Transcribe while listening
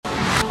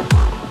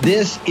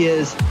This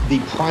is the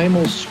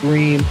primal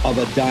scream of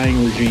a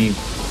dying regime.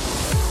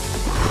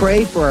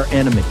 Pray for our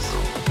enemies,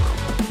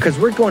 because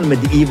we're going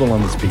medieval on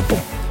these people.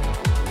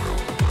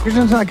 You're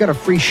just not got a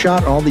free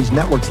shot on all these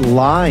networks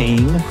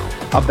lying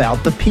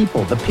about the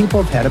people. The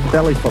people have had a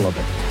belly full of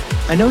it.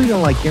 I know you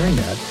don't like hearing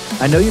that.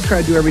 I know you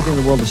try to do everything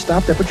in the world to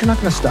stop that, but you're not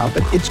going to stop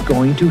it. It's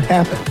going to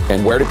happen.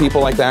 And where do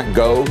people like that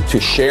go to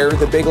share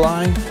the big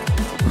lie?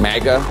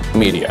 MAGA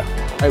media.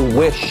 I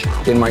wish,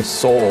 in my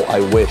soul, I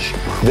wish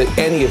that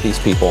any of these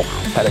people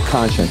had a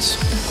conscience.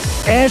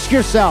 Ask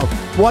yourself,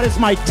 what is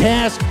my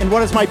task and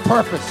what is my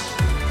purpose?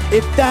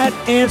 If that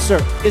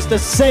answer is to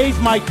save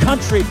my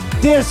country,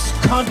 this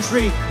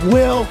country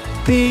will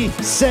be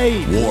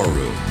saved. War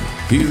Room.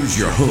 Here's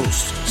your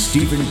host,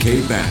 Stephen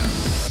K. Bannon.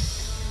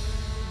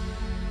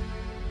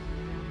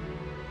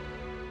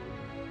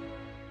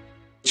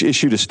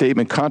 Issued a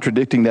statement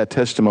contradicting that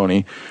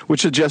testimony,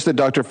 which suggests that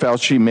Dr.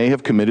 Fauci may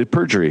have committed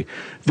perjury.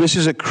 This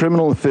is a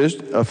criminal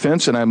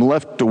offense, and I'm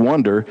left to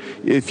wonder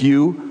if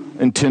you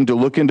intend to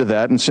look into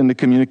that and send a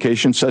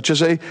communication such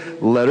as a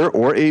letter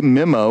or a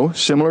memo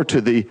similar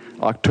to the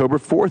October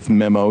 4th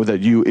memo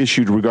that you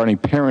issued regarding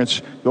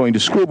parents going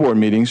to school board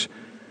meetings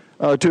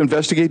to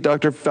investigate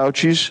Dr.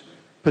 Fauci's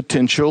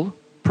potential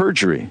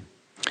perjury.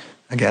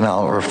 Again,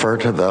 I'll refer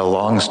to the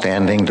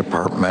long-standing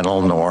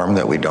departmental norm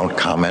that we don't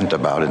comment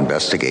about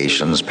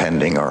investigations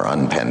pending or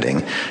unpending.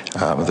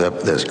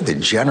 The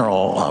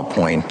general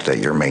point that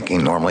you're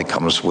making normally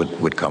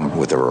would come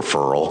with a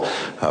referral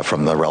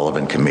from the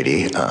relevant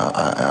committee.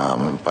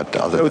 But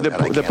other than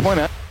that, the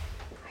point.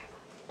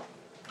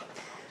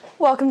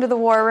 Welcome to the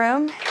War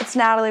Room. It's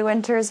Natalie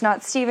Winters,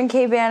 not Stephen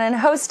K. Bannon,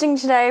 hosting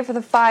today for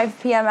the 5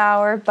 p.m.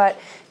 hour. But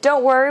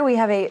don't worry, we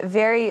have a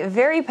very,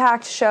 very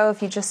packed show.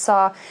 If you just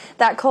saw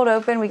that cold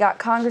open, we got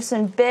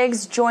Congressman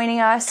Biggs joining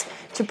us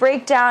to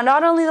break down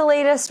not only the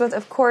latest, but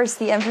of course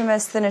the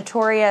infamous, the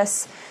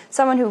notorious,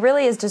 someone who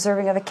really is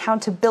deserving of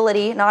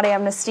accountability, not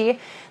amnesty.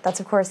 That's,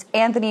 of course,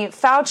 Anthony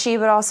Fauci,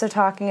 but also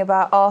talking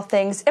about all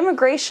things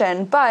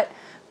immigration. But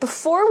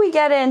before we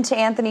get into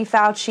Anthony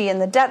Fauci and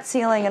the debt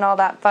ceiling and all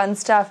that fun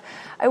stuff,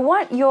 I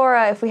want your,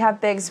 if we have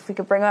Biggs, if we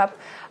could bring up,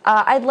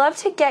 I'd love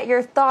to get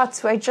your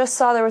thoughts. I just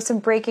saw there was some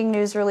breaking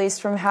news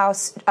released from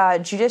House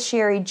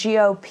Judiciary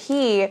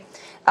GOP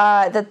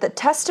that the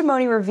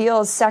testimony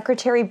reveals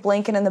Secretary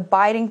Blinken and the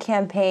Biden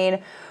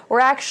campaign were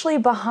actually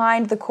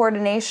behind the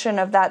coordination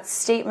of that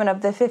statement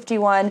of the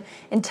 51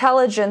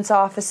 intelligence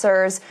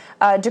officers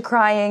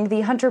decrying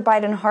the Hunter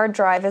Biden hard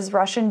drive as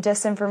Russian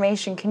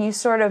disinformation. Can you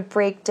sort of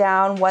break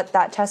down what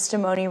that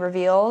testimony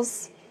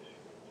reveals?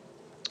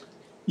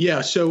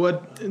 Yeah, so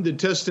what the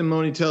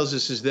testimony tells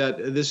us is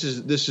that this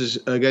is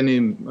a guy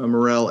named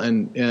Morell,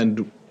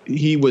 and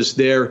he was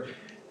there.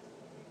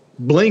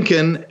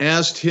 Blinken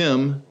asked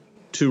him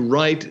to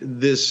write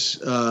this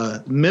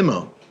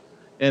memo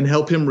and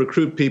help him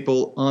recruit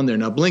people on there.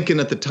 Now, Blinken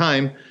at the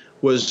time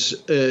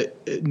was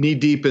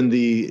knee-deep in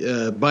the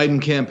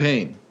Biden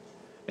campaign.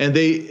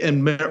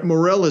 And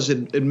Morell has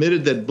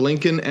admitted that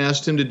Blinken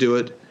asked him to do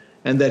it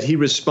and that he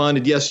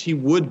responded, yes, he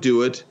would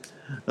do it,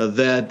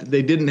 that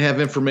they didn't have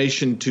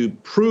information to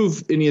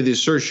prove any of the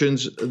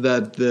assertions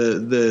that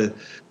the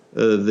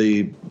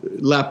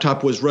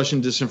laptop was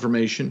Russian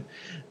disinformation.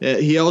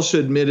 He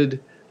also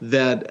admitted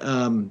that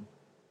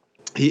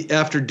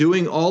after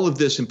doing all of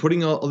this and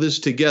putting all this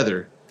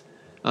together,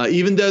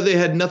 even though they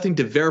had nothing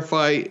to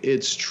verify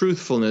its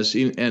truthfulness,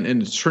 and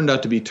it turned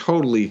out to be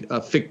totally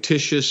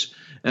fictitious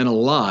and a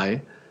lie,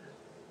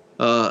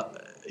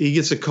 he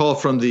gets a call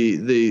from the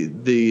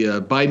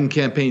Biden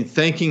campaign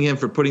thanking him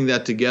for putting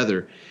that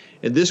together.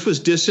 And this was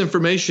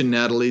disinformation,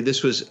 Natalie.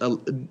 This was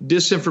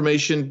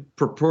disinformation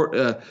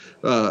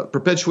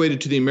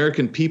perpetuated to the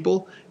American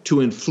people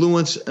to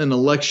influence an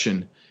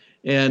election.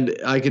 And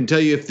I can tell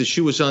you, if the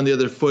shoe was on the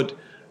other foot,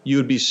 you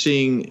would be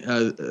seeing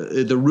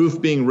the roof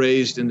being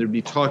raised, and there'd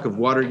be talk of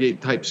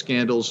Watergate-type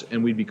scandals,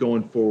 and we'd be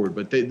going forward.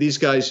 But these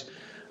guys,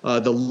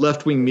 the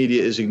left-wing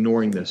media is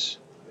ignoring this.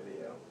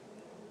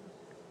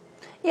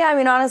 Yeah, I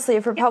mean, honestly,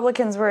 if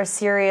Republicans were a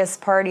serious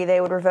party,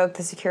 they would revoke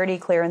the security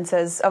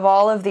clearances of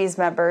all of these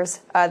members.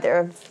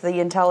 The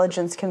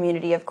intelligence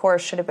community, of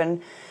course, should have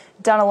been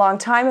done a long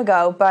time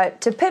ago.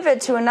 But to pivot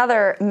to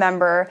another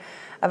member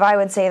of, I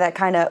would say, that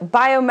kind of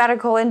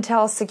biomedical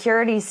intel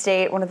security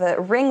state, one of the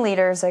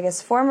ringleaders, I guess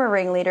former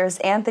ringleaders,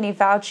 Anthony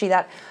Fauci,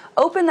 that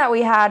open that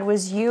we had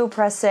was you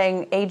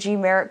pressing AG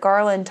Merrick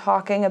Garland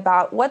talking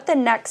about what the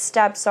next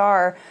steps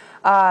are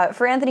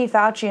for Anthony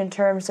Fauci in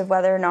terms of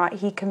whether or not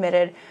he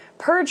committed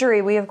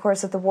perjury. We, of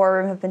course, at the War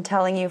Room have been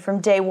telling you from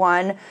day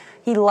one,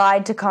 he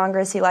lied to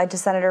Congress. He lied to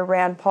Senator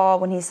Rand Paul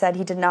when he said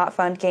he did not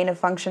fund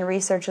gain-of-function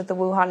research at the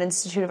Wuhan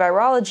Institute of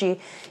Virology.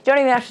 You don't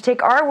even have to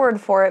take our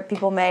word for it.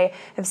 People may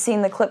have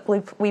seen the clip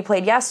we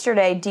played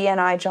yesterday.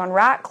 DNI John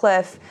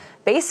Ratcliffe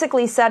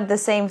basically said the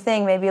same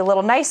thing, maybe a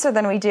little nicer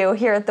than we do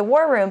here at the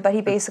War Room, but he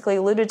basically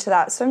alluded to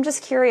that. So I'm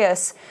just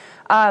curious,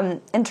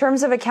 in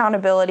terms of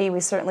accountability, we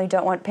certainly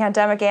don't want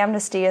pandemic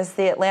amnesty as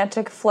the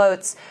Atlantic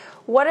floats.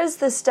 What is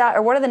the step,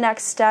 or what are the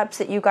next steps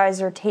that you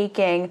guys are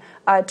taking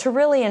to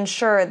really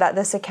ensure that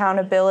this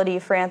accountability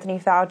for Anthony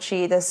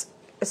Fauci, this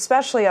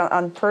especially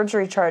on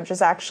perjury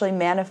charges, actually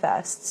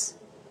manifests?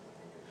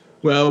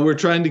 Well, we're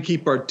trying to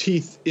keep our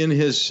teeth in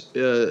his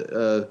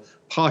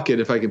pocket,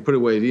 if I can put it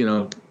away.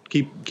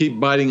 Keep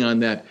biting on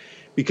that,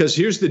 because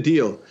here's the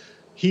deal: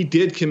 he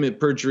did commit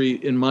perjury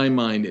in my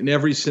mind, in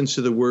every sense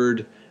of the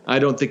word. I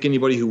don't think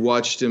anybody who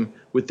watched him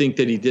would think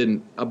that he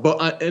didn't.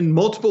 But in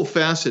multiple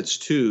facets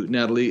too,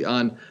 Natalie,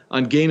 on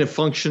gain of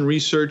function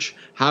research,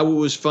 how it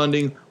was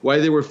funding, why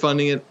they were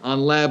funding it,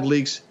 on lab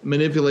leaks,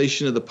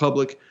 manipulation of the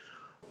public.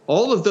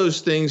 All of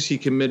those things he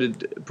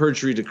committed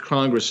perjury to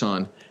Congress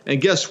on.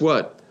 And guess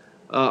what?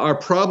 Our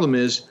problem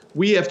is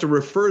we have to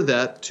refer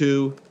that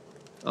to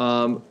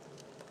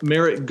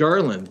Merrick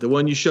Garland, the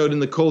one you showed in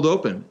the cold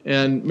open.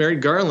 And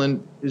Merrick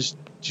Garland is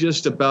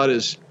just about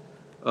as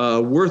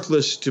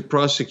worthless to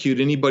prosecute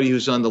anybody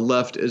who's on the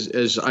left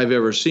as I've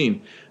ever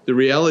seen. The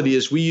reality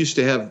is we used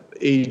to have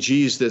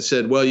AGs that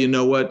said, well, you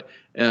know what,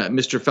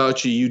 Mr.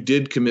 Fauci, you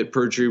did commit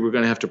perjury. We're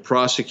going to have to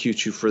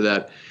prosecute you for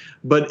that.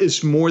 But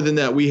it's more than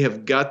that. We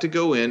have got to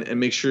go in and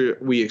make sure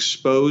we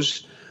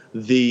expose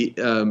the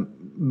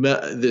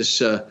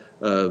this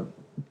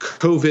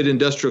COVID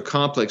industrial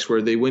complex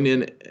where they went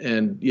in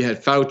and you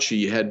had Fauci,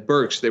 you had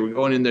Birx. They were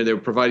going in there, they were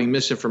providing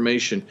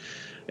misinformation,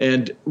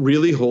 and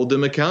really hold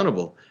them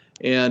accountable.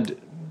 And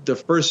the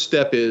first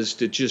step is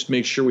to just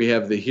make sure we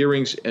have the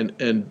hearings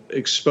and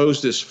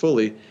expose this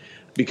fully,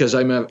 because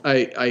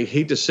I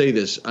hate to say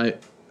this,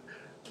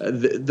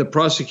 the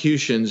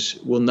prosecutions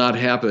will not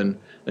happen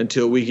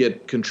until we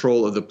get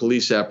control of the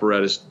police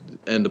apparatus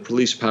and the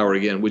police power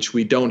again, which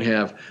we don't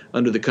have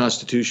under the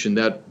Constitution.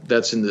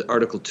 That's in the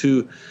Article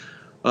 2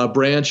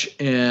 branch,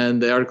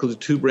 and the Article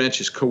 2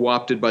 branch is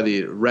co-opted by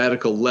the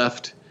radical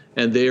left,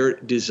 and they're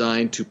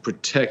designed to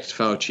protect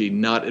Fauci,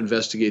 not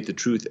investigate the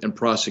truth and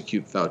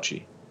prosecute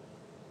Fauci.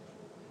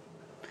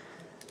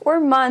 We're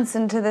months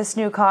into this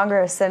new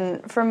Congress,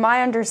 and from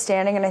my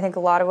understanding, and I think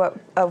a lot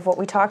of what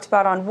we talked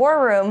about on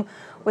War Room,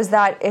 was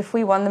that if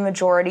we won the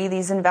majority,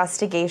 these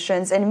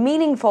investigations, and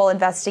meaningful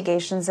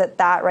investigations at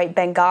that, right?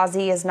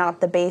 Benghazi is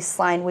not the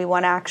baseline. We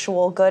want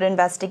actual good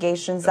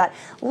investigations that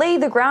lay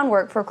the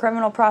groundwork for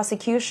criminal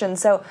prosecution.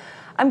 So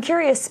I'm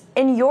curious,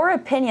 in your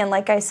opinion,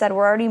 like I said,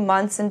 we're already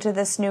months into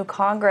this new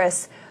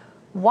Congress.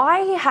 Why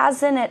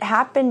hasn't it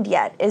happened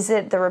yet? Is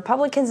it the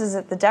Republicans? Is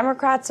it the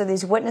Democrats? Are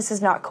these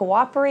witnesses not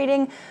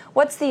cooperating?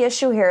 What's the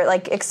issue here?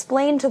 Like,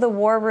 explain to the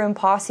War Room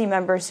posse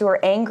members who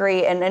are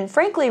angry and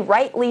frankly,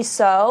 rightly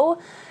so,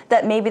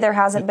 that maybe there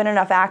hasn't been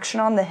enough action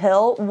on the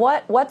Hill.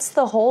 What's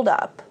the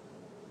holdup?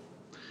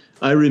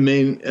 I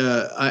remain.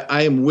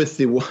 I am with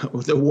the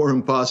War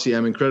Room posse.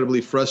 I'm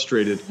incredibly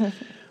frustrated.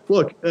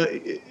 Look,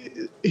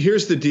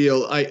 here's the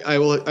deal. I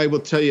will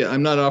tell you.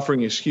 I'm not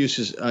offering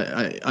excuses.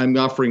 I'm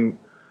offering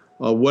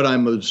what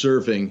I'm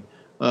observing.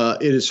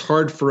 It is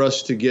hard for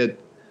us to get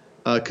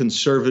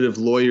conservative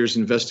lawyers,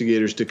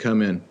 investigators to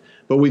come in.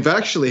 But we've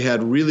actually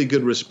had really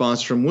good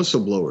response from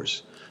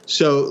whistleblowers.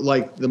 So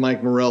like the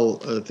Mike Morrell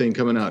thing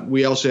coming out.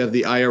 We also have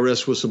the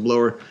IRS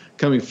whistleblower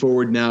coming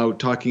forward now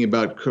talking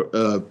about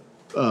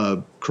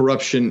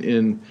corruption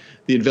in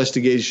the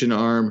investigation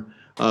arm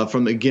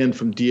from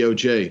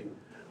DOJ.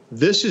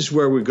 This is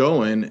where we're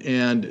going,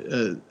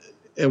 and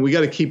we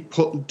got to keep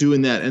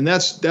doing that. And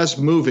that's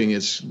moving.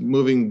 It's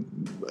moving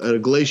at a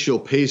glacial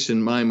pace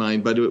in my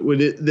mind, but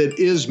that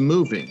is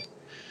moving.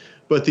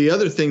 But the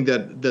other thing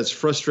that's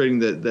frustrating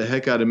the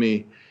heck out of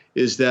me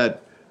is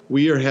that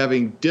we are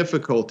having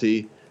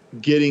difficulty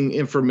getting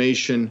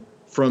information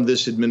from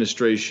this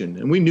administration.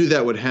 And we knew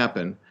that would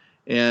happen.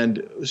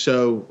 And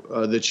so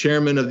the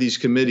chairman of these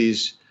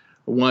committees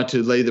want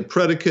to lay the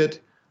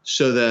predicate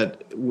so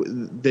that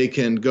they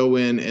can go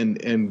in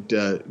and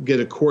get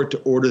a court to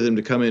order them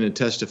to come in and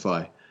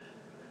testify.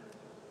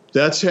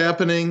 That's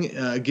happening.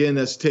 Again,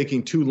 that's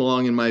taking too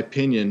long, in my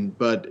opinion,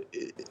 but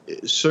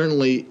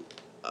certainly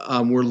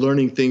we're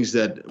learning things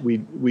that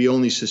we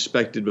only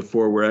suspected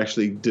before. We're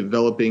actually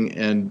developing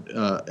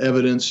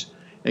evidence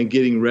and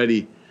getting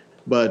ready,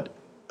 but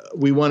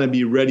we want to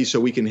be ready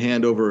so we can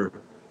hand over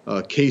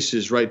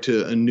cases right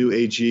to a new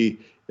AG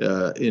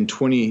in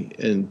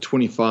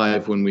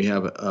 2025 when we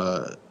have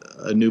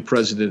a new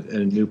president and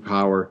a new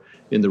power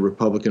in the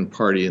Republican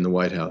Party in the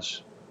White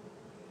House.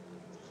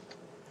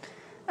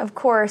 Of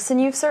course, and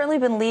you've certainly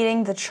been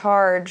leading the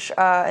charge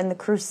in the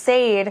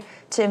crusade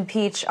to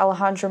impeach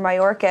Alejandro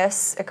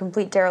Mayorkas, a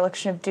complete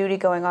dereliction of duty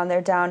going on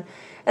there down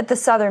at the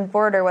southern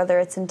border, whether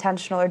it's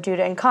intentional or due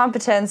to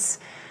incompetence.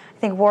 I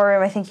think War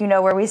Room, I think you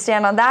know where we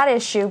stand on that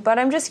issue, but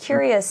I'm just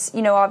curious,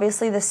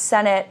 obviously the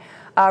Senate,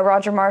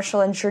 Roger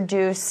Marshall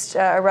introduced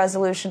a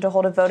resolution to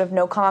hold a vote of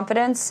no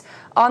confidence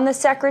on the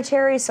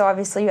secretary. So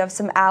obviously you have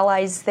some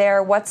allies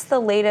there. What's the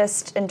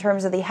latest in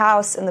terms of the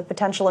House and the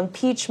potential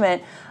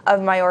impeachment of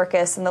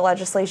Mayorkas and the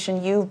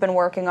legislation you've been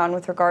working on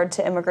with regard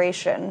to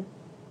immigration?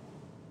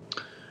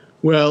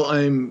 Well,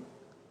 I'm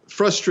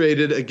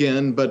frustrated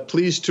again, but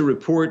pleased to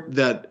report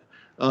that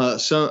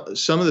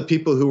Some of the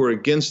people who were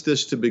against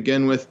this to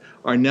begin with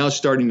are now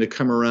starting to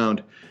come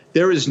around.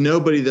 There is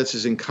nobody that's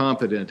as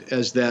incompetent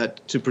as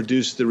that to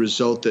produce the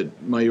result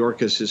that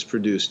Mayorkas has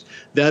produced.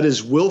 That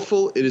is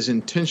willful, it is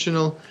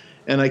intentional,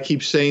 and I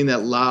keep saying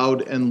that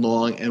loud and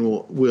long, and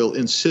will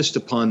insist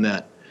upon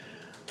that.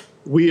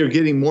 We are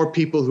getting more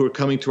people who are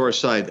coming to our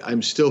side.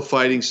 I'm still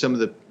fighting some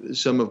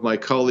of my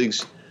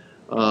colleagues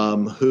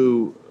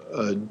who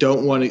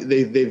don't want to.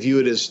 They view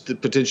it as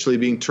potentially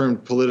being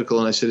termed political,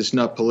 and I said it's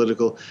not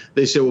political.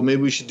 They said, well,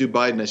 maybe we should do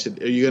Biden. I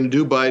said, are you going to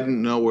do Biden?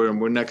 No, we're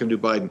not going to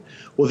do Biden.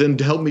 Well, then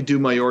help me do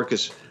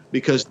Mayorkas,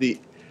 because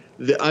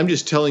I'm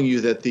just telling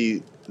you that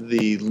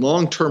the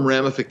long-term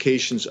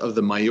ramifications of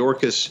the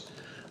Mayorkas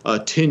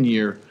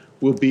tenure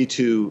will be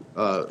to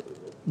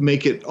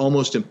make it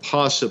almost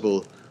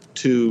impossible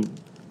to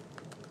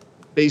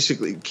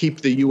basically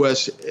keep the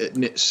U.S.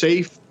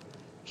 safe,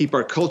 keep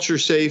our culture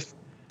safe,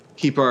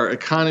 keep our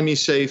economy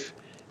safe,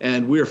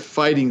 and we're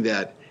fighting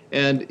that.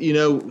 And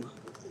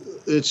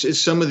it's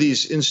some of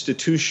these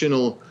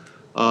institutional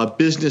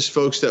business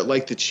folks that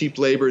like the cheap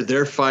labor.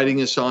 They're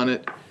fighting us on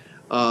it.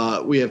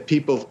 We have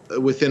people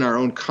within our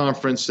own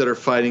conference that are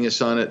fighting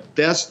us on it.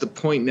 That's the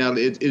point now.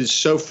 It is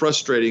so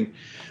frustrating.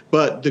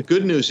 But the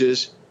good news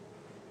is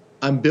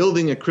I'm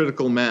building a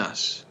critical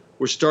mass.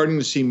 We're starting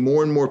to see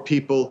more and more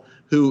people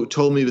who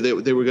told me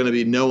they were going to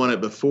be no on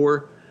it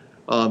before.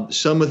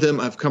 Some of them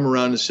have come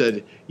around and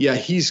said, yeah,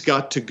 he's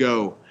got to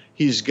go.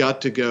 He's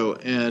got to go.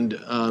 And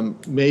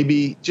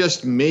maybe,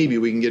 just maybe,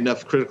 we can get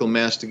enough critical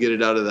mass to get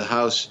it out of the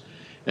House.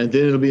 And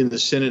then it'll be in the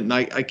Senate. And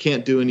I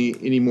can't do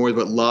any more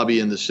but lobby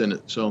in the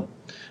Senate. So,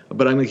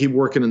 but I'm going to keep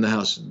working in the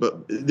House.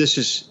 But this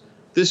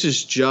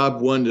is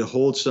job one, to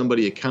hold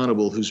somebody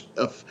accountable who's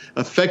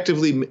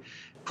effectively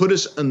put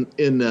us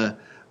in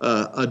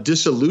a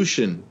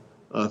dissolution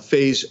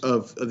phase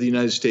of the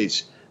United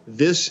States.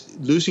 This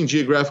losing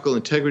geographical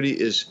integrity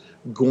is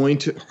going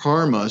to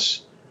harm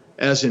us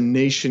as a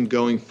nation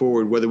going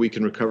forward. Whether we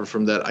can recover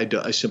from that,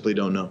 I simply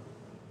don't know.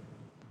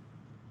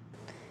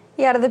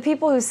 Yeah, to the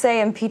people who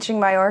say impeaching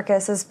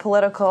Mayorkas is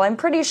political, I'm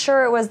pretty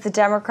sure it was the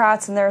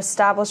Democrats and their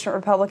establishment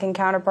Republican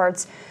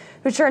counterparts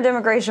who turned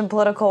immigration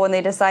political when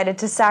they decided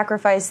to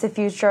sacrifice the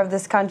future of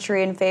this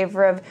country in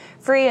favor of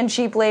free and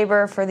cheap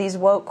labor for these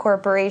woke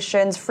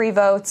corporations, free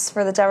votes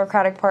for the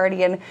Democratic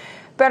Party, and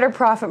better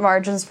profit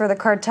margins for the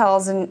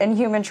cartels and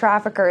human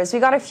traffickers. We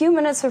got a few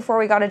minutes before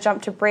we got to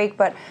jump to break,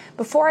 but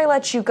before I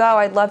let you go,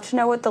 I'd love to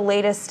know what the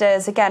latest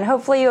is. Again,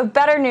 hopefully you have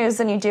better news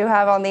than you do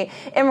have on the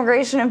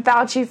immigration and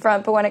Fauci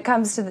front, but when it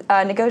comes to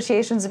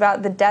negotiations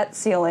about the debt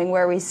ceiling,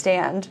 where we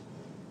stand.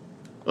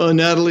 Oh,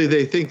 Natalie,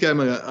 they think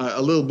I'm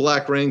a little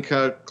black rain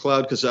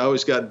cloud because I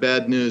always got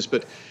bad news.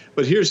 But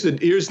here's the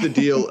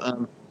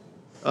deal.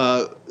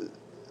 The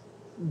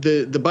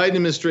Biden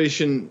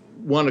administration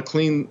want a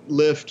clean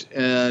lift,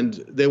 and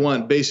they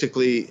want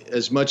basically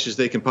as much as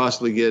they can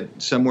possibly get,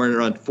 somewhere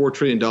around $4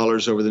 trillion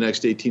over the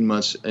next 18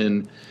 months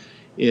in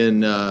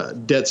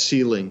debt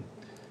ceiling.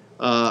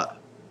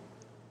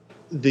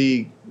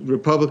 The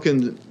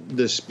Republican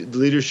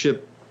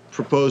leadership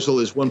proposal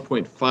is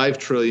 $1.5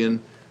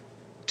 trillion.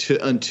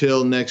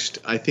 Until next,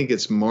 I think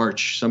it's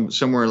March,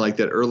 somewhere like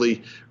that,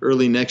 early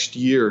next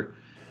year.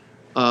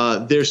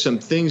 There's some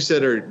things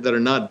that are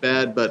not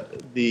bad,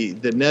 but the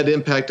net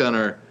impact on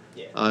our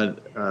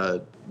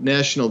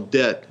national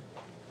debt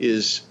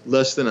is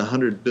less than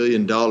 $100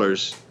 billion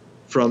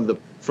from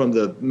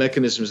the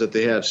mechanisms that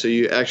they have. So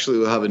you actually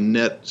will have a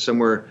net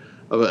somewhere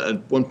of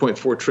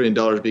 $1.4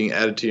 trillion being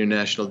added to your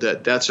national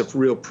debt. That's a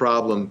real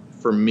problem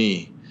for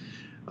me.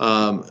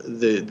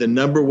 The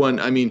number one,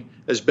 I mean,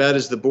 as bad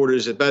as the border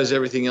is, as bad as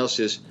everything else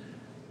is,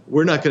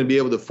 we're not going to be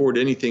able to afford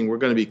anything. We're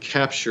going to be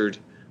captured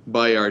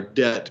by our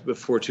debt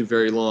before too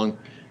very long.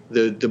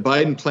 The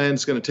Biden plan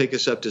is going to take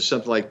us up to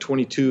something like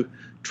 $22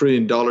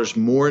 trillion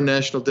more in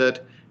national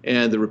debt,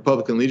 and the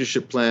Republican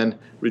leadership plan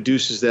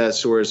reduces that,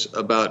 so it's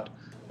about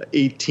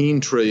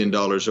 $18 trillion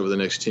over the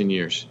next 10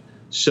 years.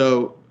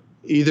 So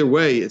either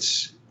way,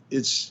 it's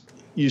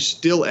you're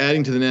still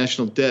adding to the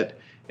national debt.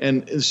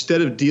 And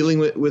instead of dealing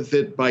with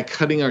it by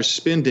cutting our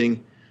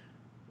spending,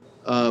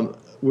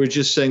 we're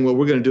just saying, well,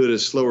 we're going to do it at a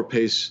slower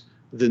pace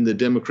than the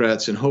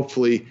Democrats, and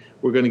hopefully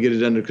we're going to get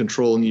it under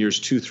control in years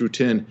 2 through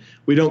 10.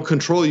 We don't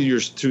control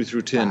years 2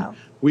 through 10. Wow.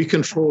 We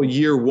control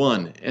year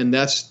 1, and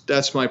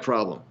that's my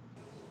problem.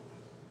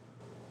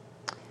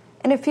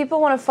 And if people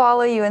want to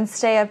follow you and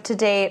stay up to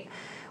date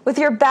with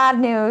your bad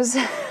news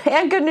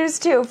and good news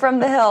too from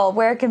the Hill,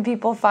 where can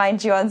people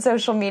find you on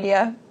social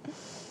media?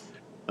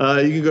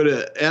 You can go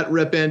to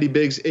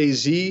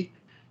 @RepAndyBiggsAZ.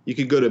 You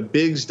can go to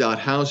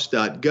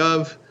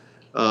biggs.house.gov.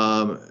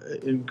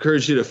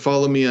 Encourage you to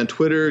follow me on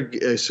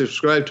Twitter.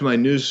 Subscribe to my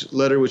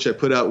newsletter, which I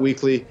put out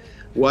weekly.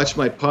 Watch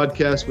my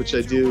podcast, which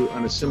I do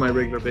on a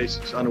semi-regular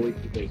basis, on a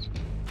weekly basis.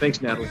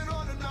 Thanks, Natalie.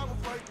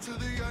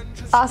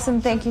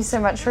 Awesome. Thank you so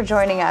much for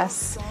joining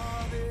us.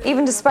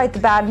 Even despite the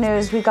bad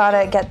news, we got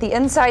to get the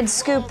inside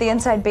scoop, the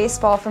inside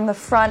baseball from the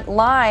front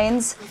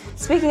lines.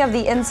 Speaking of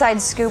the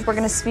inside scoop, we're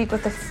going to speak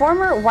with the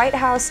former White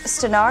House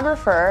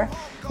stenographer,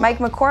 Mike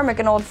McCormick,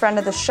 an old friend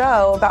of the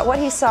show, about what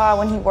he saw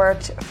when he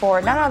worked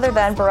for none other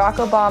than Barack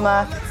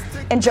Obama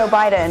and Joe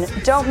Biden.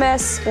 Don't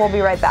miss. We'll be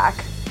right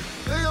back.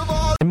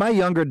 In my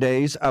younger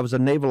days, I was a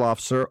naval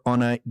officer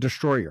on a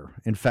destroyer.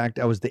 In fact,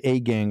 I was the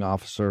A-gang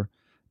officer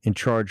in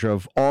charge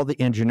of all the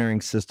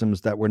engineering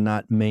systems that were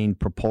not main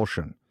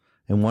propulsion.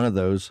 And one of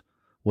those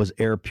was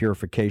air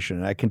purification.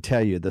 And I can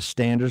tell you, the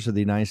standards of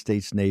the United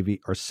States Navy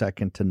are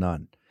second to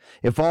none.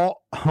 If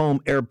all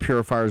home air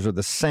purifiers are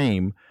the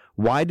same,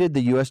 why did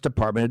the U.S.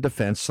 Department of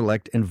Defense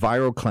select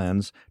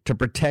EnviroCleanse to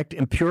protect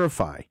and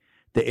purify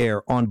the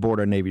air on board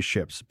our Navy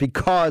ships?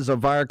 Because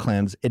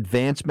EnviroCleanse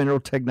advanced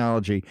mineral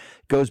technology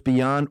goes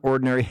beyond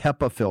ordinary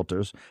HEPA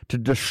filters to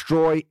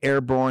destroy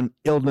airborne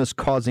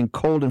illness-causing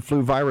cold and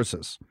flu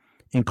viruses,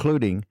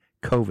 including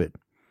COVID.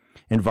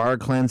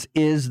 EnviroCleanse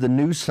is the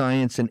new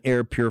science in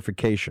air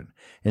purification,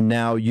 and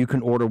now you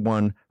can order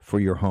one for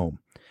your home.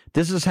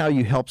 This is how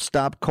you help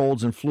stop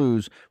colds and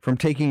flus from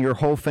taking your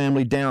whole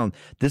family down.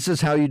 This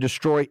is how you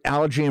destroy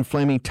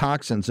allergy-inflaming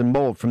toxins and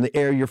mold from the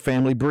air your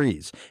family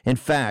breathes. In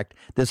fact,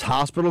 this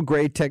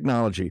hospital-grade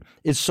technology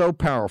is so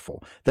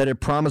powerful that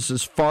it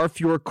promises far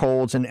fewer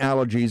colds and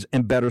allergies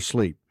and better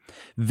sleep.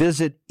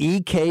 Visit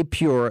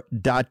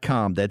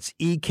ekpure.com. That's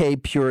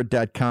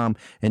ekpure.com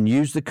and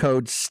use the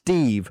code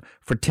STEVE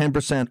for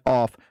 10%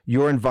 off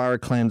your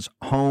EnviroCleanse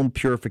home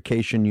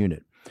purification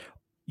unit.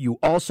 You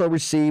also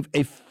receive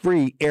a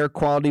free air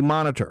quality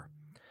monitor,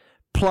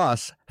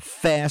 plus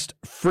fast,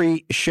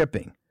 free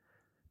shipping.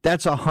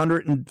 That's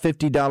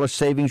 $150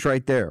 savings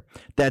right there.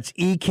 That's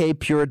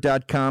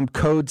ekpure.com,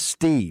 code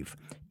STEVE.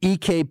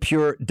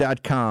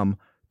 ekpure.com,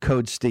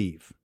 code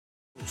STEVE.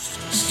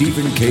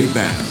 Stephen K.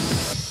 Bannon.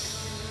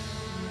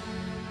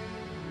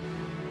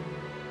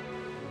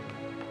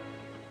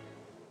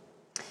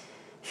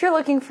 If you're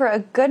looking for a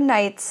good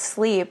night's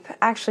sleep,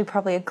 actually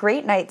probably a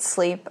great night's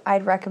sleep,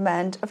 I'd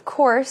recommend, of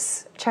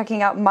course,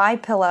 checking out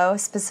MyPillow,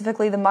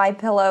 specifically the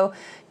MyPillow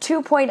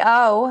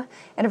 2.0.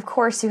 And of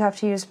course, you have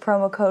to use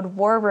promo code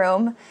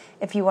WARROOM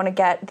if you want to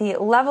get the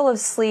level of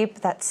sleep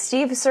that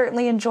Steve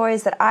certainly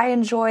enjoys, that I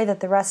enjoy, that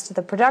the rest of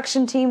the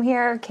production team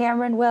here,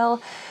 Cameron, Will,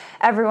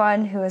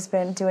 everyone who has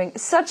been doing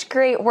such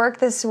great work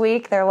this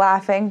week. They're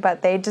laughing,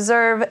 but they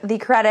deserve the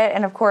credit.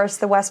 And of course,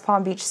 the West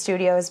Palm Beach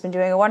studio has been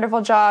doing a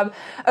wonderful job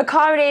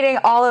accommodating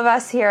all of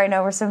us here. I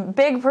know we're some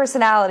big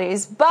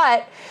personalities,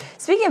 but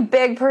speaking of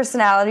big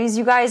personalities,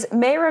 you guys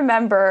may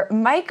remember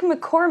Mike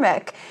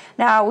McCormick.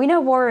 Now, we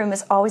know War Room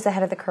is always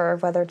ahead of the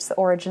curve, whether it's the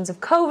origins of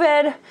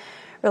COVID,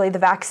 really the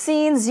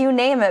vaccines, you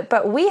name it.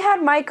 But we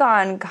had Mike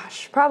on,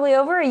 probably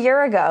over a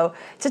year ago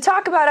to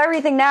talk about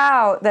everything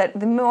now that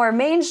the more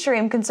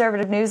mainstream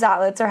conservative news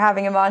outlets are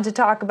having him on to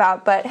talk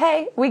about. But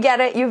hey, we get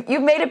it.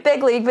 You've made it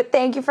big league, but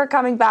thank you for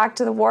coming back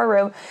to the War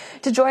Room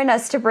to join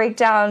us to break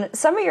down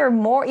some of your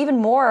even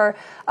more,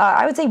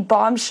 I would say,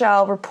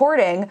 bombshell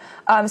reporting,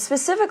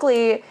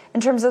 specifically in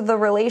terms of the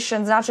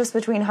relations, not just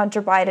between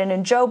Hunter Biden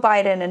and Joe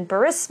Biden and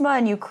Burisma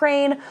and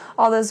Ukraine,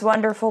 all those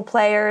wonderful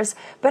players,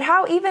 but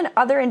how even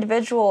other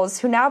individuals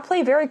who now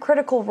play very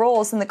critical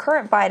roles in the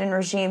current Biden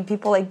regime,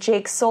 people like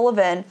Jake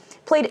Sullivan,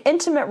 played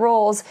intimate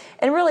roles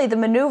in really the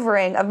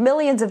maneuvering of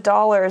millions of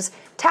dollars,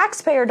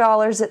 taxpayer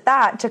dollars at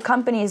that, to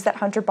companies that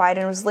Hunter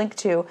Biden was linked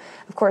to.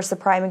 Of course, the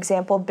prime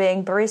example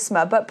being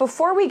Burisma. But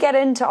before we get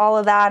into all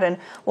of that, and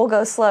we'll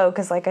go slow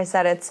because, like I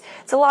said, it's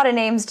a lot of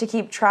names to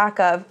keep track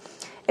of.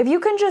 If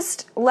you can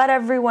just let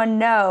everyone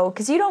know,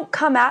 because you don't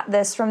come at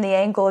this from the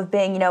angle of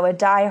being, a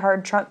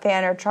diehard Trump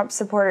fan or Trump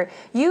supporter.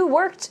 You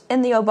worked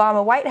in the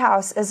Obama White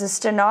House as a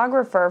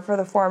stenographer for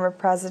the former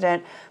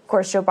president. Of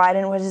course, Joe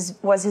Biden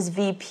was his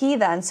VP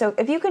then. So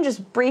if you can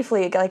just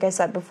briefly, like I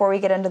said, before we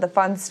get into the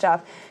fun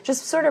stuff,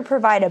 just sort of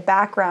provide a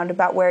background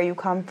about where you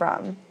come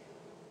from.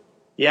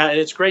 Yeah, and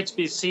it's great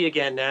to see you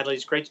again, Natalie.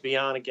 It's great to be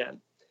on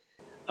again.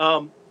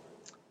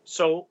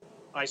 So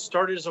I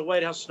started as a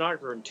White House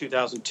stenographer in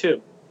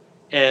 2002.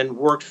 And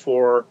worked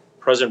for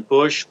President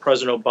Bush,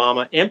 President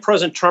Obama, and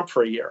President Trump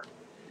for a year.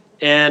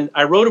 And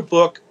I wrote a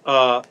book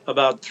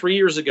about 3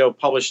 years ago,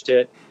 published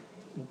it,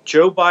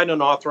 Joe Biden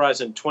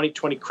Unauthorized in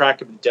 2020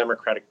 Crack of the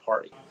Democratic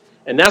Party.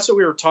 And that's what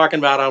we were talking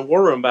about on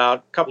War Room about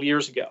a couple of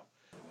years ago.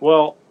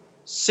 Well,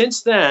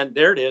 since then,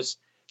 there it is.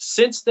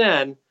 Since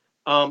then,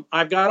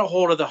 I've got a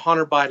hold of the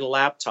Hunter Biden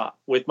laptop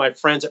with my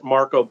friends at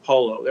Marco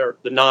Polo. They're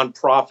the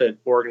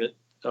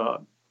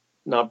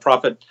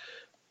nonprofit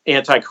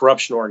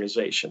anti-corruption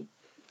organization.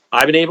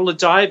 I've been able to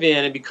dive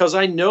in, and because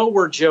I know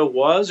where Joe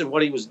was and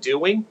what he was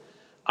doing,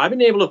 I've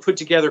been able to put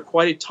together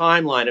quite a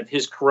timeline of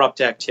his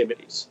corrupt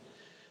activities.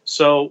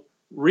 So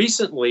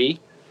recently,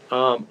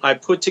 I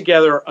put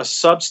together a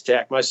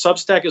Substack. My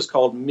Substack is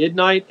called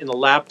Midnight in the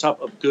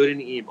Laptop of Good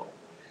and Evil.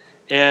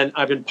 And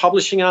I've been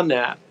publishing on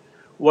that.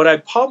 What I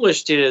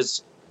published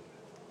is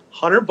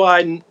Hunter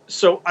Biden.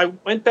 So I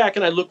went back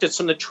and I looked at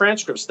some of the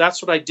transcripts.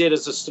 That's what I did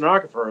as a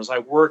stenographer, as I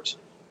worked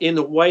in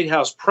the White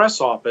House press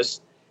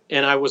office,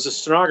 and I was a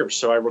stenographer.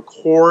 So I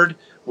record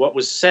what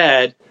was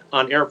said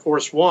on Air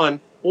Force One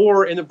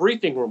or in the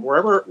briefing room,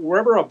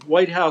 wherever a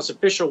White House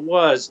official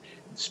was,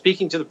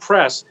 speaking to the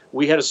press,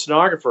 we had a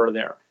stenographer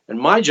there. And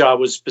my job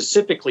was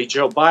specifically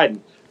Joe Biden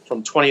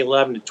from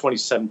 2011 to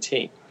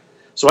 2017.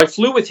 So I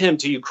flew with him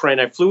to Ukraine.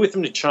 I flew with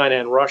him to China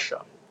and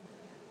Russia.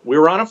 We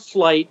were on a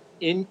flight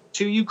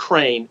into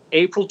Ukraine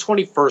April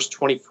 21st,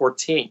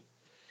 2014.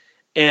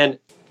 And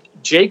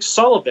Jake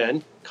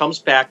Sullivan comes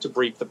back to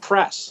brief the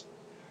press.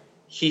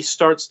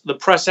 The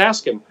press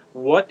asks him,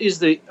 what is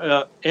the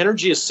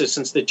energy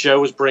assistance that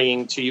Joe is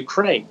bringing to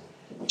Ukraine?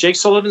 Jake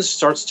Sullivan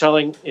starts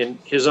telling in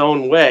his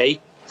own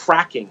way,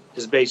 fracking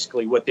is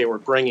basically what they were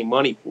bringing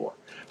money for.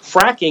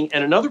 Fracking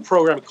and another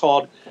program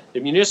called the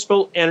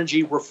Municipal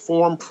Energy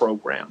Reform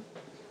Program.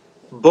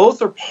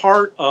 Both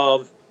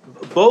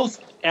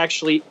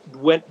actually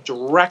went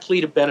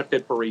directly to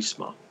benefit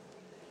Burisma.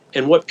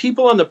 And what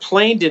people on the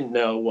plane didn't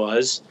know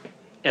was,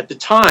 at the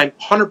time,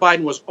 Hunter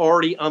Biden was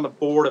already on the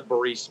board of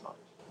Burisma.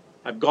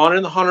 I've gone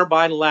in the Hunter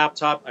Biden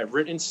laptop. I've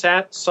written in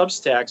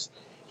Substacks.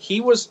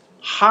 He was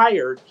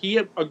hired. He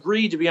had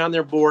agreed to be on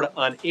their board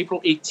on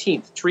April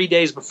 18th, 3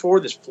 days before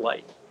this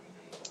flight.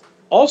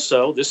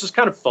 Also, this is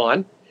kind of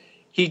fun.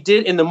 He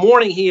did in the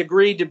morning. He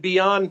agreed to be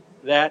on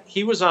that.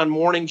 He was on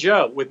Morning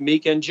Joe with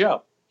Meek and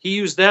Joe. He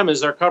used them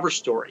as their cover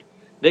story.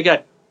 They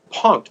got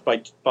punked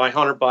by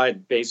Hunter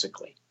Biden,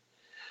 basically.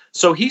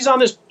 So he's on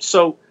this.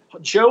 So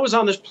Joe is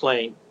on this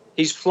plane.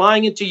 He's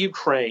flying into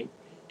Ukraine,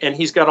 and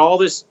he's got all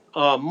this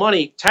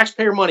money,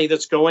 taxpayer money,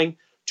 that's going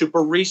to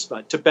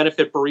Burisma to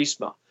benefit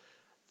Burisma.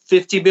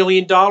 $50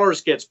 million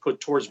gets put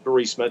towards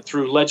Burisma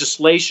through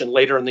legislation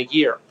later in the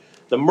year.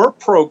 The MERP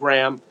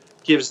program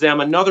gives them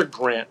another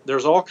grant.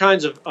 There's all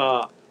kinds of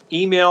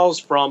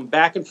emails from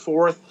back and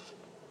forth.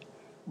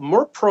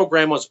 MERP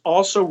program was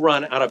also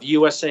run out of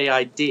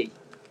USAID.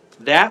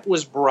 That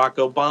was Barack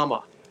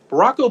Obama.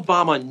 Barack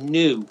Obama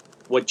knew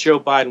what Joe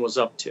Biden was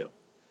up to.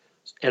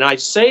 And I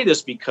say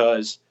this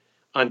because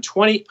on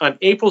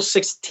April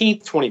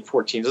 16th,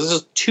 2014, this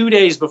is 2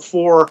 days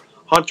before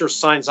Hunter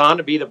signs on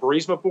to be the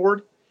Burisma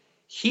board,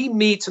 he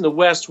meets in the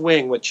West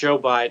Wing with Joe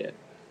Biden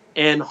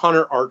and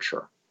Hunter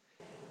Archer.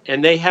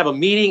 And they have a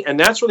meeting, and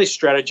that's where they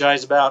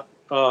strategize about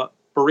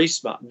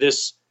Burisma,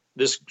 this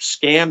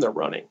scam they're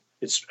running.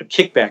 It's a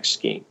kickback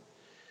scheme.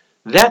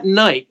 That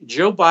night,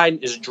 Joe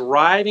Biden is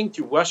driving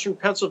through Western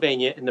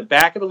Pennsylvania in the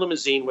back of a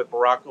limousine with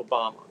Barack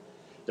Obama.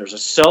 There's a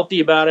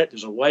selfie about it.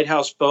 There's a White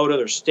House photo.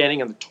 They're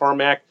standing on the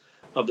tarmac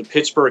of the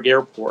Pittsburgh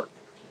airport.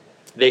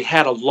 They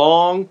had a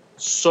long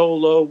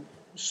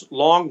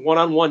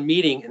one-on-one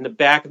meeting in the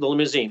back of the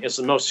limousine. It's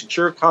the most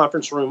secure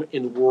conference room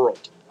in the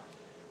world.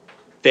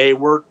 They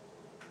were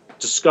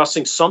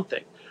discussing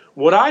something.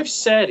 What I've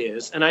said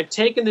is, and I've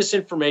taken this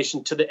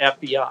information to the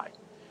FBI,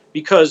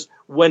 because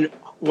when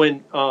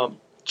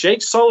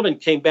Jake Sullivan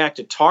came back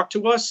to talk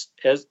to us,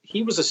 as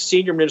he was a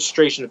senior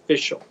administration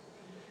official,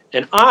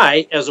 and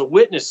I, as a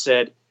witness,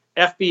 said,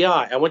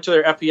 FBI. I went to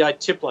their FBI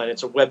tip line.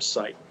 It's a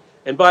website.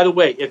 And by the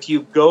way, if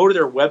you go to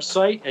their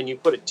website and you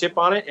put a tip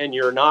on it and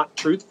you're not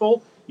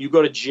truthful, you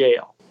go to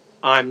jail.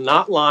 I'm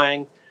not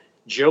lying.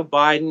 Joe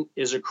Biden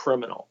is a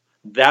criminal.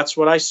 That's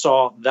what I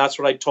saw. That's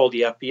what I told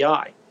the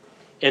FBI.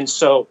 And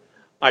so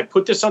I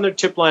put this on their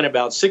tip line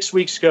about 6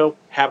 weeks ago,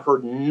 have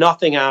heard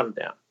nothing out of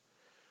them.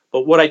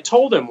 But what I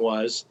told them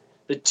was,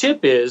 the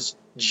tip is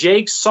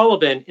Jake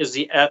Sullivan is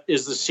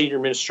the senior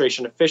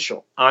administration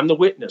official. I'm the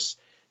witness.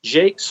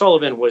 Jake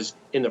Sullivan was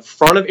in the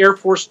front of Air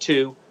Force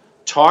Two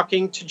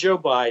talking to Joe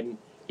Biden.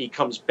 He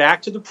comes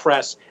back to the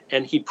press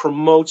and he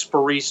promotes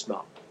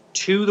Burisma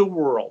to the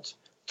world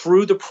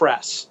through the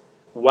press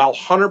while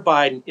Hunter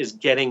Biden is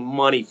getting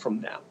money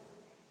from them.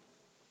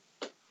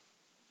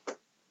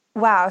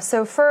 Wow.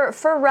 So for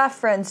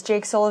reference,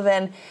 Jake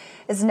Sullivan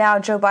is now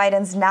Joe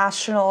Biden's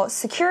national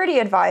security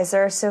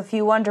advisor. So if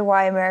you wonder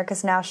why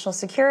America's national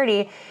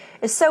security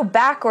is so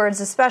backwards,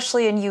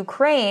 especially in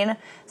Ukraine,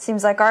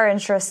 seems like our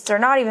interests are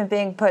not even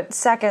being put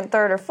second,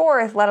 third, or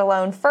fourth, let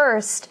alone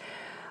first.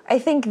 I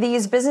think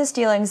these business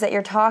dealings that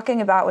you're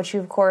talking about, which you,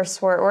 of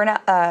course, were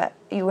not,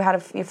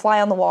 you fly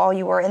on the wall,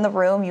 you were in the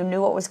room, you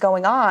knew what was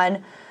going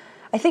on,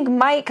 I think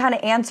might kind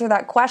of answer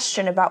that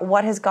question about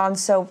what has gone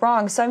so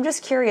wrong. So I'm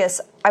just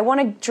curious. I want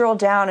to drill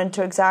down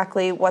into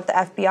exactly what the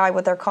FBI,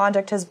 what their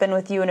conduct has been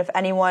with you, and if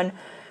anyone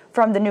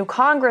from the new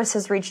Congress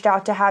has reached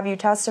out to have you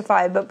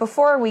testify. But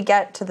before we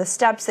get to the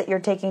steps that you're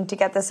taking to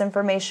get this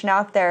information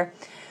out there,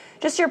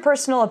 just your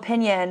personal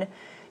opinion,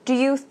 do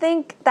you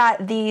think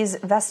that these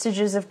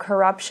vestiges of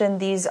corruption,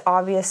 these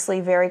obviously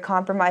very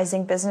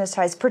compromising business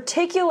ties,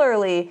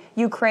 particularly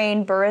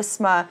Ukraine,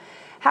 Burisma,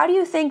 how do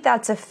you think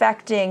that's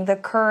affecting the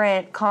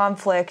current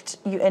conflict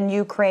in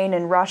Ukraine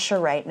and Russia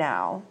right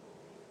now?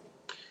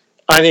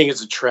 I think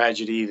it's a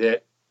tragedy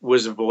that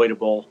was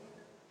avoidable.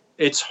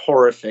 It's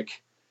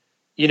horrific.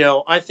 You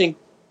know, I think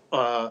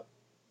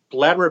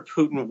Vladimir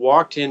Putin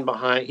walked in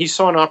behind, he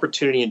saw an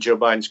opportunity in Joe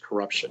Biden's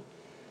corruption.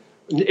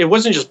 It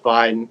wasn't just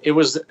Biden. It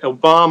was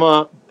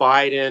Obama,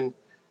 Biden,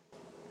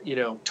 you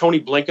know, Tony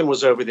Blinken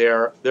was over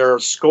there. They're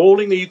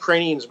scolding the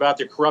Ukrainians about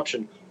their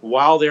corruption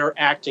while they're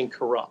acting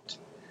corrupt.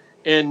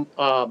 And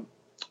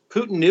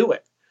Putin knew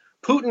it.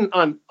 Putin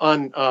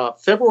on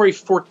February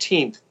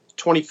 14th,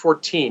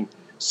 2014,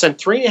 sent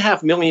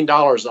 $3.5 million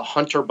to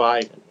Hunter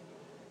Biden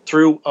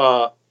through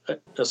a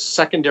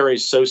secondary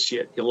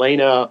associate,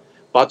 Elena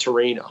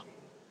Baturina.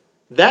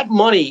 That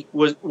money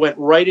went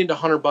right into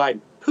Hunter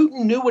Biden.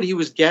 Putin knew what he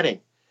was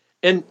getting.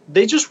 And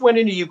they just went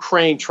into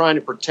Ukraine trying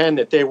to pretend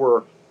that they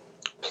were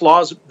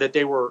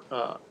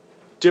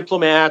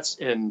diplomats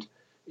and,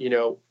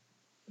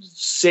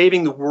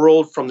 saving the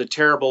world from the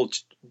terrible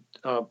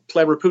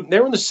Vladimir Putin. They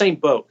were in the same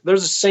boat.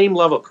 There's the same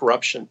level of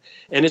corruption,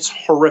 and it's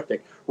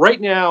horrific. Right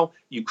now,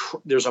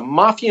 there's a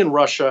mafia in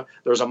Russia,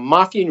 there's a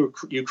mafia in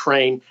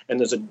Ukraine, and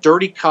there's a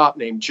dirty cop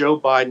named Joe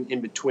Biden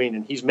in between,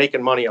 and he's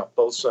making money off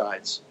both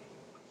sides.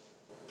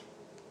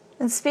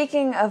 And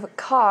speaking of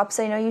cops,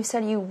 I know you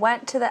said you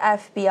went to the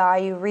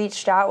FBI, you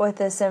reached out with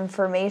this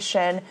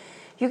information.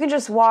 You can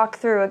just walk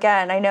through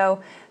again. I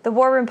know the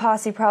War Room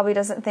Posse probably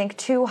doesn't think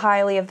too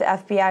highly of the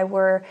FBI.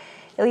 We're,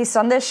 at least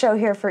on this show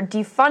here, for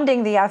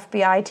defunding the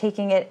FBI,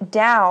 taking it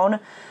down.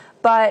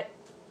 But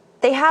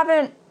they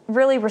haven't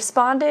really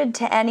responded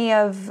to any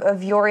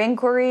of your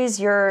inquiries,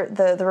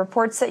 the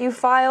reports that you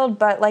filed.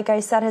 But like I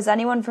said, has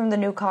anyone from the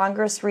new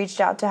Congress reached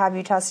out to have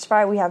you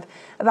testify? We have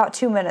about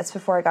 2 minutes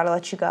before I got to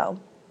let you go.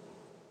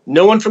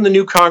 No one from the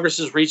new Congress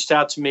has reached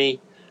out to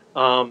me.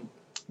 The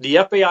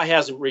FBI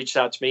hasn't reached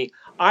out to me.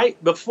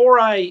 After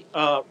I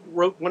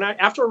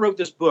wrote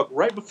this book,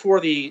 right before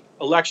the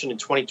election in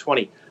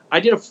 2020, I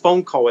did a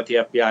phone call with the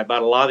FBI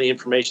about a lot of the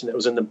information that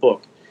was in the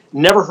book.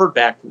 Never heard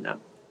back from them.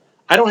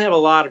 I don't have a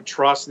lot of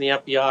trust in the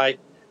FBI,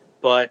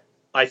 but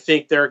I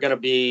think they're going to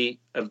be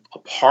a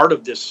part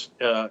of this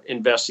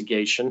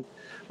investigation.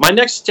 My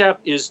next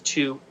step is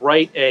to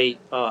write a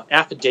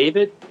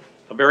affidavit,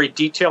 a very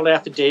detailed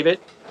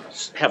affidavit,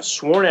 have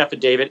sworn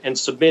affidavit, and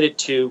submit it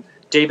to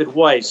David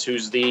Weiss,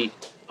 who's the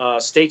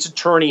state's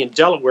attorney in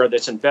Delaware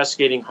that's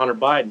investigating Hunter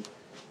Biden.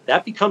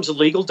 That becomes a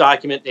legal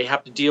document. They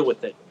have to deal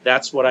with it.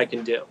 That's what I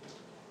can do.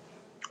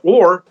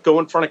 Or go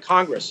in front of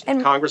Congress.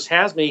 If Congress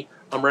has me,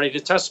 I'm ready to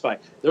testify.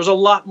 There's a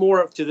lot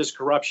more to this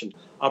corruption.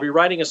 I'll be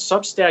writing a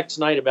Substack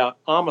tonight about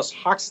Amos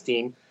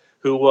Hochstein,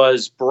 who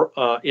was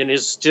and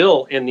is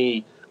still in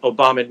the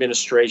Obama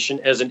administration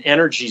as an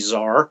energy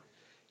czar.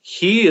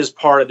 He is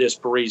part of this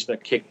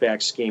Burisma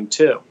kickback scheme,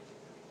 too.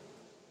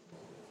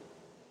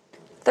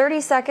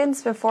 30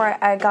 seconds before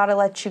I got to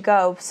let you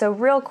go. So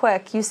real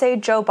quick, you say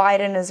Joe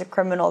Biden is a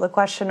criminal. The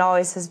question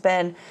always has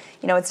been,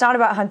 it's not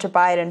about Hunter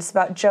Biden. It's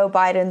about Joe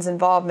Biden's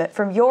involvement.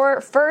 From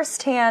your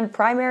firsthand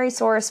primary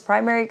source,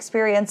 primary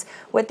experience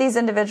with these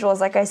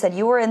individuals, like I said,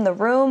 you were in the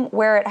room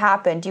where it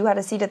happened. You had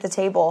a seat at the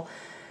table.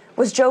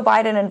 Was Joe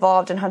Biden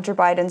involved in Hunter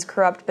Biden's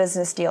corrupt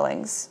business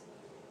dealings?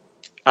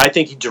 I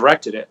think he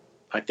directed it.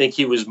 I think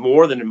he was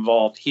more than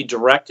involved. He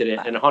directed it,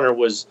 and Hunter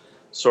was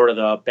sort of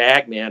the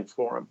bag man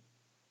for him.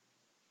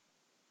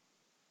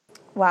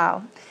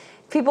 Wow.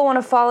 If people want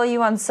to follow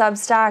you on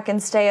Substack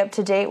and stay up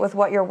to date with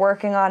what you're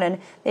working on and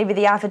maybe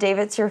the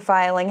affidavits you're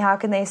filing, how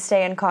can they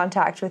stay in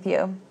contact with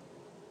you?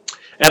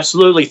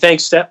 Absolutely.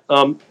 Thanks,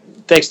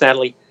 thanks,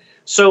 Natalie.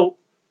 So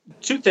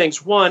 2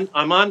 things. One,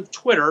 I'm on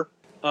Twitter,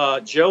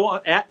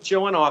 Joe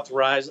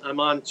Unauthorized.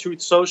 I'm on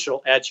Truth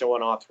Social @Joe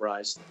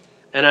Unauthorized.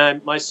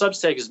 And my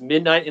Substack is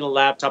Midnight in a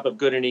Laptop of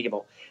Good and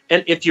Evil.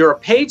 And if you're a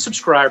paid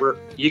subscriber,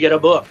 you get a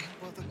book.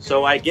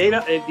 So I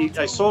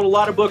sold a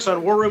lot of books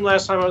on War Room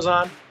last time I was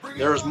on.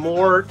 There's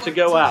more to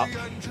go out.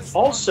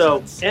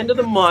 Also, end of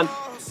the month,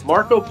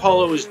 Marco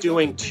Polo is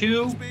doing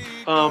 2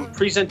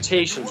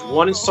 presentations,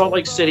 one in Salt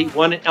Lake City,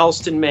 one in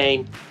Elston,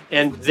 Maine,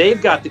 and they've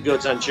got the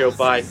goods on Joe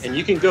Biden, and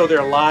you can go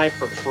there live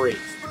for free.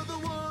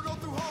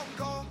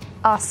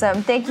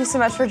 Awesome. Thank you so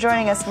much for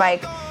joining us,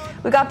 Mike.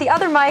 We got the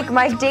other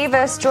Mike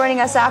Davis, joining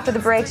us after the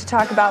break to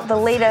talk about the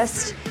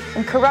latest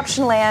in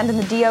corruption land in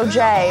the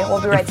DOJ. We'll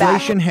be right back.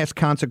 Inflation has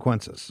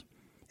consequences.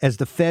 As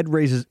the Fed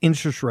raises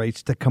interest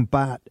rates to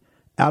combat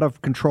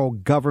out-of-control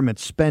government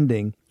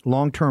spending,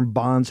 long-term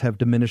bonds have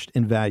diminished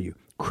in value,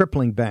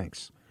 crippling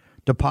banks.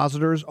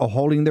 Depositors are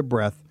holding their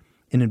breath,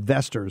 and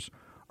investors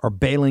are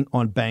bailing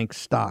on bank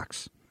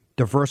stocks.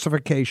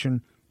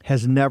 Diversification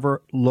has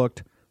never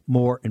looked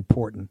more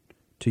important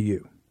to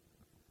you.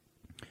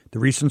 The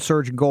recent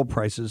surge in gold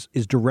prices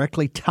is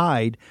directly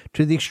tied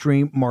to the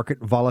extreme market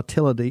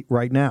volatility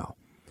right now.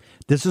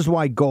 This is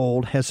why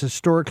gold has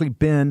historically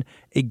been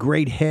a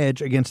great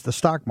hedge against the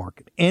stock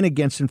market and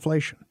against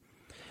inflation.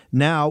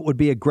 Now would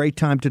be a great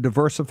time to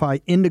diversify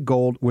into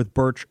gold with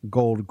Birch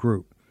Gold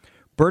Group.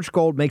 Birch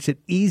Gold makes it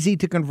easy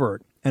to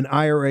convert an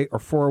IRA or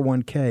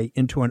 401k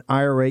into an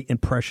IRA in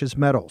precious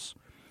metals.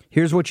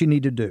 Here's what you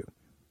need to do.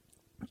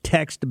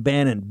 Text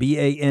Bannon,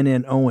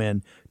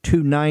 BANNON,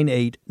 to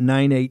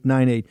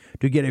 989898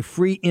 to get a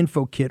free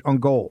info kit on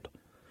gold.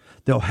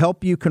 They'll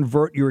help you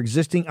convert your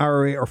existing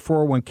IRA or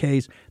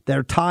 401ks that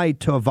are tied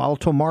to a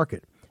volatile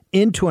market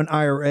into an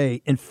IRA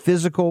in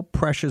physical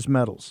precious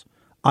metals,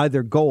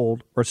 either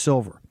gold or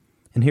silver.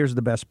 And here's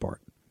the best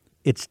part.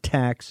 It's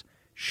tax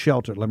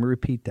sheltered. Let me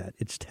repeat that.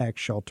 It's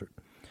tax sheltered.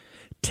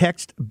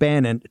 Text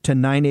Bannon to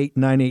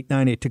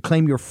 989898 to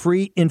claim your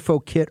free info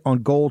kit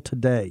on gold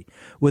today.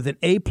 With an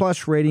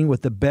A-plus rating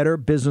with the Better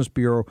Business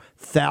Bureau,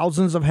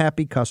 thousands of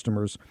happy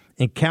customers,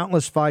 and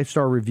countless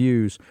 5-star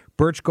reviews,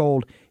 Birch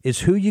Gold is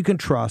who you can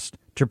trust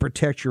to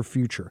protect your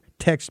future.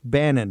 Text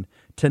Bannon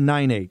to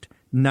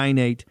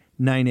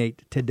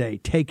 989898 today.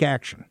 Take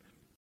action.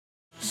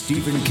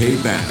 Stephen K.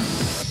 Bannon.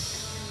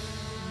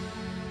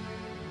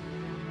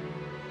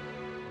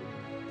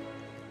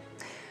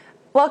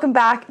 Welcome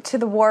back to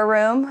the War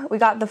Room. We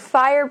got the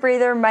fire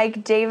breather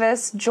Mike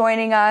Davis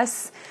joining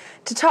us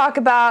to talk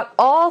about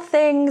all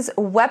things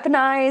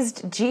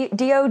weaponized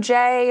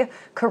DOJ,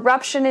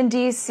 corruption in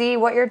D.C.,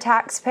 what your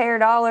taxpayer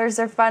dollars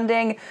are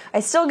funding.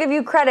 I still give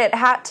you credit,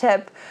 hat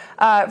tip,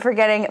 for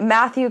getting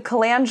Matthew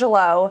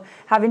Colangelo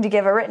having to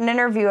give a written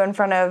interview in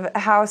front of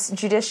House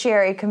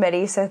Judiciary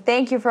Committee. So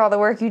thank you for all the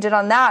work you did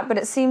on that. But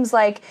it seems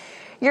like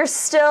you're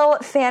still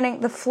fanning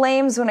the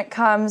flames when it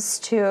comes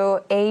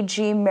to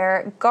AG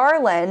Merrick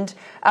Garland,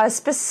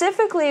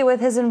 specifically with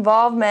his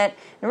involvement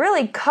in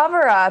really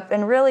cover up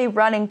and really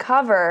running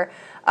cover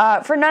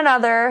for none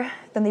other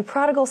than the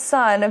prodigal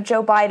son of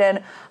Joe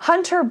Biden,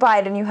 Hunter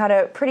Biden. You had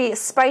a pretty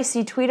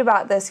spicy tweet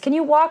about this. Can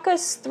you walk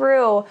us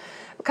through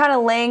kind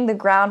of laying the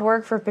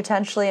groundwork for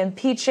potentially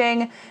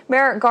impeaching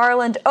Merrick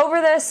Garland over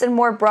this, and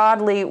more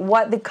broadly,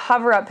 what the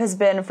cover up has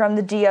been from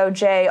the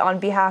DOJ on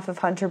behalf of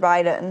Hunter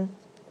Biden?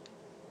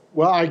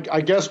 Well,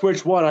 I guess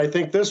which one? I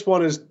think this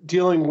one is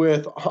dealing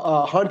with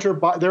Hunter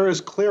Biden. There is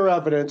clear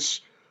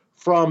evidence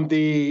from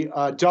the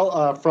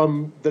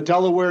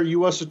Delaware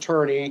U.S.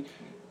 Attorney,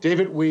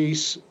 David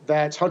Weiss,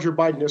 that Hunter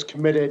Biden has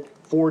committed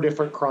 4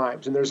 different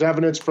crimes. And there's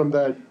evidence from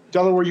the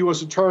Delaware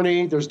U.S.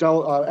 Attorney, there's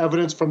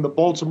evidence from the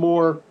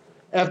Baltimore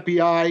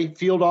FBI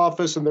field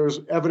office, and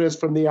there's evidence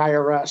from the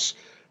IRS.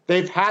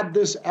 They've had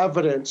this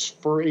evidence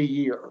for a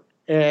year.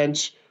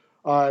 And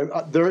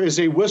there is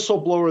a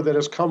whistleblower that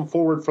has come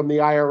forward from the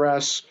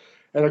IRS,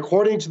 and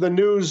according to the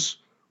news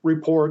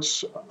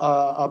reports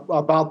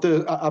about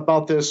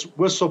this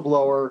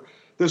whistleblower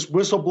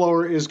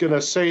is going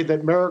to say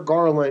that Merrick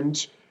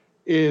Garland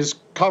is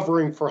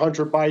covering for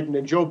Hunter Biden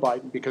and Joe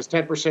Biden because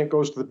 10%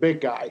 goes to the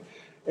big guy.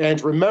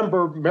 And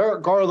remember,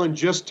 Merrick Garland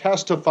just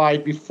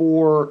testified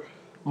before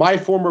my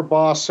former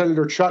boss,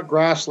 Senator Chuck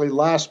Grassley,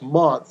 last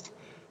month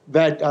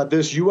that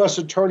this U.S.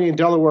 attorney in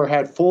Delaware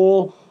had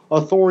full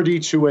authority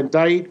to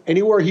indict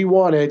anywhere he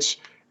wanted,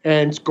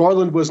 and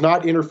Garland was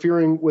not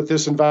interfering with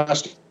this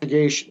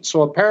investigation.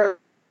 So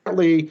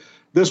apparently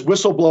this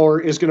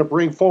whistleblower is going to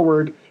bring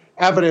forward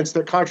evidence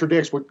that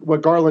contradicts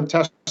what Garland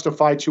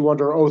testified to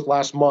under oath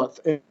last month.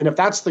 And if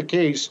that's the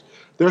case,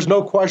 there's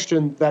no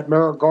question that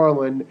Merrick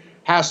Garland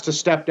has to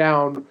step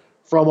down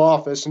from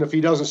office. And if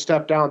he doesn't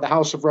step down, the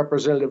House of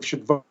Representatives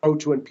should vote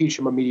to impeach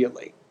him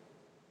immediately.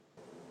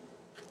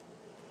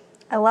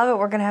 I love it.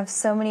 We're going to have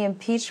so many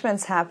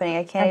impeachments happening.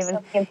 I can't even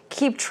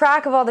keep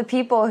track of all the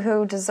people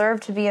who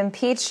deserve to be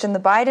impeached in the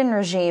Biden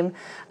regime.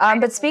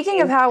 But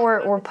speaking of how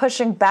we're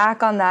pushing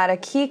back on that, a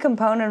key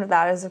component of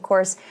that is, of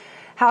course,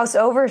 House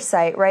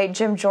oversight, right?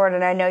 Jim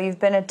Jordan, I know you've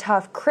been a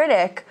tough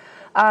critic,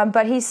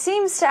 but he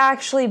seems to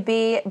actually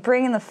be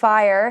bringing the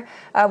fire.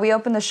 We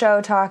opened the show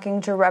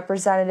talking to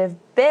Representative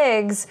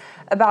Biggs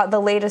about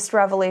the latest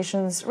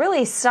revelations,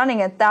 really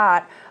stunning at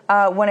that,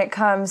 when it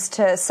comes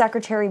to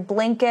Secretary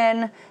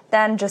Blinken,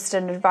 then just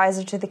an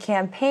advisor to the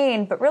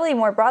campaign, but really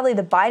more broadly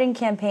the Biden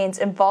campaign's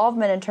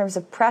involvement in terms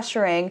of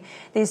pressuring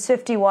these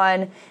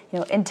 51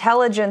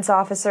 intelligence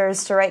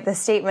officers to write the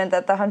statement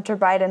that the Hunter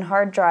Biden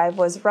hard drive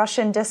was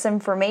Russian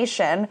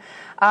disinformation.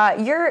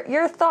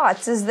 Your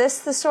thoughts? Is this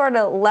the sort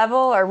of level?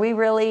 Are we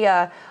really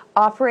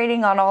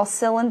operating on all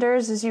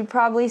cylinders, as you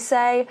probably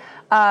say,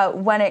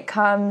 when it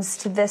comes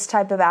to this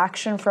type of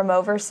action from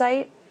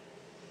oversight?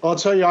 I'll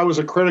tell you, I was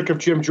a critic of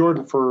Jim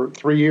Jordan for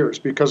 3 years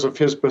because of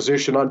his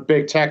position on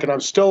big tech, and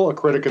I'm still a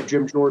critic of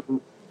Jim Jordan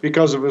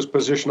because of his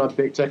position on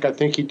big tech. I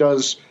think he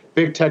does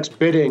big tech's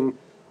bidding.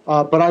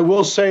 But I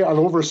will say on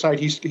oversight,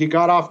 he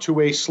got off to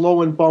a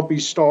slow and bumpy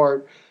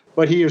start,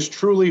 but he is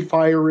truly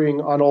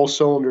firing on all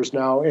cylinders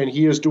now, and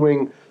he is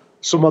doing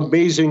some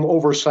amazing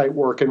oversight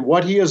work. And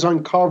what he has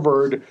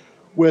uncovered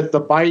with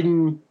the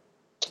Biden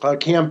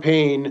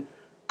campaign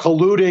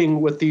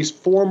colluding with these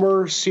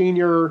former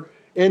senior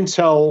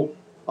intel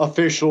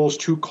officials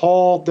to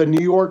call the New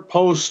York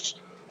Post's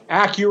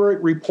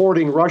accurate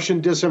reporting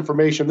Russian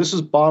disinformation. This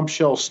is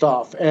bombshell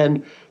stuff.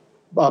 And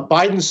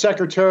Biden's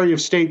Secretary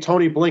of State,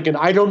 Tony Blinken,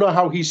 I don't know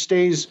how he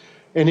stays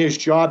in his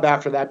job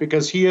after that,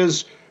 because he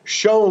has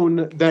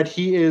shown that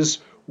he is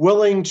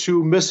willing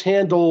to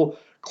mishandle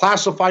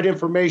classified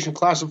information,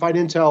 classified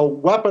intel,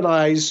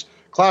 weaponize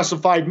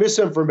classified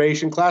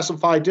misinformation,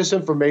 classified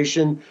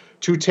disinformation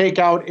to take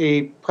out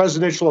a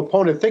presidential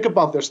opponent. Think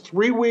about this.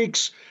 3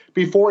 weeks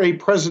before a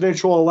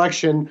presidential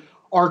election,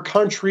 our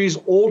country's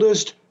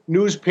oldest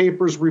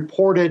newspapers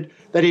reported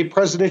that a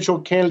presidential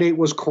candidate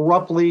was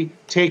corruptly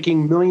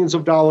taking millions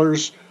of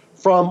dollars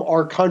from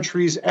our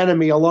country's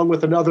enemy along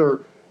with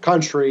another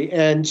country.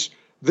 And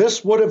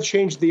this would have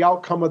changed the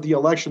outcome of the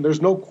election.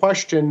 There's no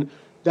question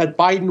that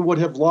Biden would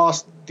have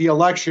lost the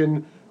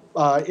election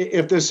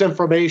if this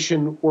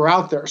information were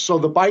out there. So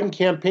the Biden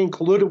campaign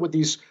colluded with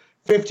these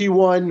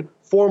 51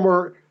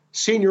 former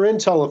senior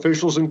intel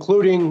officials,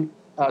 including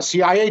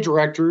CIA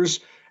directors,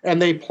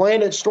 and they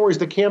planted stories,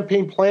 the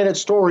campaign planted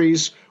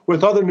stories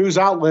with other news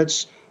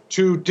outlets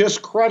to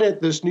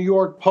discredit this New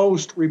York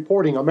Post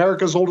reporting,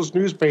 America's oldest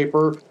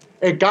newspaper.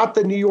 It got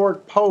the New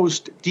York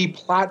Post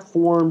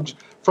deplatformed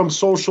from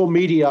social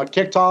media,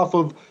 kicked off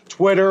of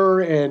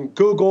Twitter and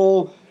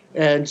Google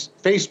and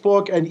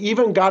Facebook, and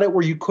even got it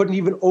where you couldn't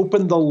even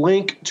open the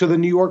link to the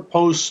New York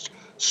Post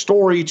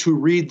story to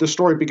read the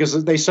story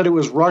because they said it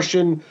was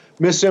Russian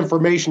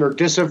misinformation or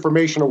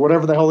disinformation or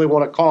whatever the hell they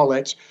want to call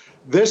it.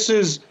 This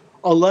is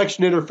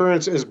election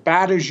interference as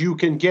bad as you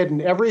can get,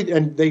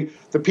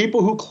 the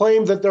people who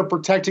claim that they're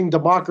protecting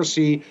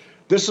democracy,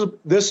 this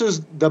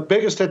is the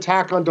biggest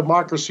attack on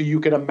democracy you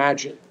can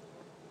imagine.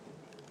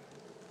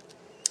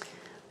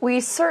 We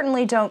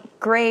certainly don't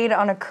grade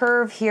on a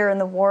curve here in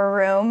the War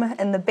Room,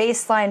 and the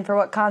baseline for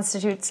what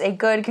constitutes a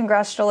good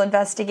congressional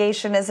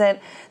investigation isn't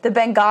the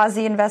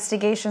Benghazi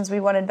investigations. We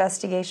want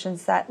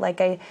investigations that,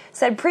 like I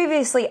said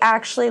previously,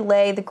 actually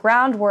lay the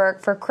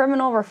groundwork for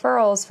criminal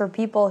referrals for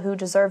people who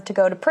deserve to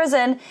go to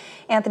prison.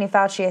 Anthony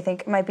Fauci, I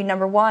think, might be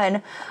number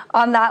one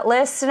on that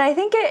list. And I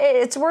think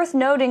it's worth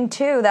noting,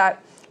 too,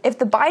 that if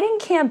the Biden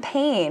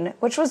campaign,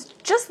 which was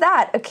just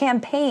that, a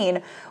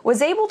campaign, was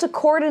able to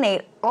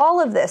coordinate all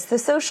of this, the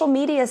social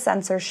media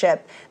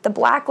censorship, the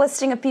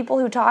blacklisting of people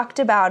who talked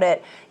about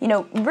it,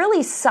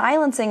 really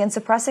silencing and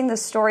suppressing the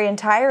story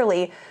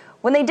entirely,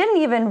 when they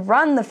didn't even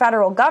run the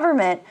federal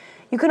government,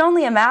 you can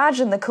only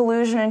imagine the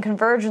collusion and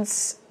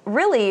convergence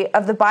really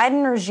of the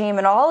Biden regime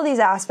and all of these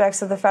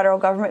aspects of the federal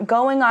government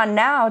going on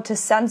now to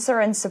censor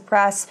and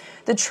suppress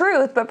the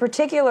truth, but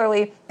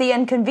particularly the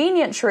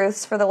inconvenient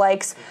truths for the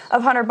likes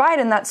of Hunter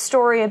Biden. That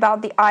story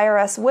about the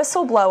IRS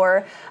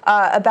whistleblower,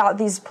 about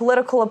these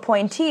political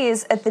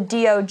appointees at the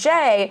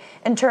DOJ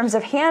in terms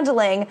of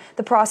handling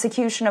the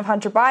prosecution of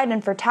Hunter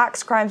Biden for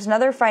tax crimes and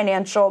other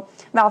financial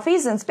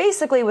malfeasance,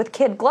 basically with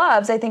kid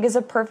gloves, I think is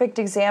a perfect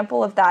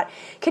example of that.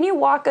 Can you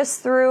walk us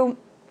through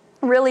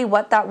really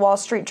what that Wall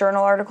Street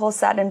Journal article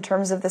said in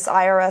terms of this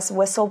IRS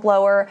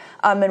whistleblower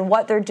and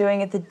what they're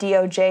doing at the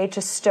DOJ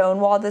to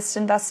stonewall this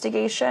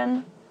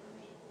investigation?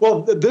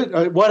 Well,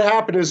 what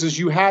happened is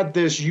you had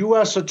this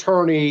U.S.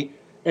 attorney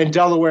in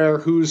Delaware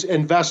who's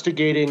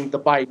investigating the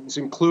Bidens,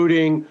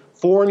 including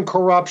foreign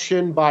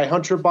corruption by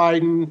Hunter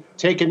Biden,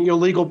 taking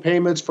illegal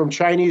payments from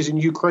Chinese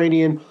and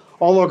Ukrainian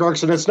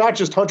oligarchs. And it's not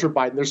just Hunter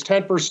Biden. There's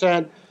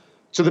 10%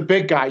 to the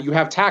big guy. You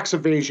have tax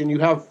evasion. You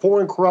have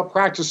Foreign Corrupt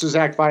Practices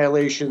Act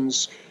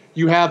violations.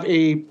 You have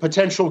a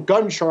potential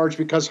gun charge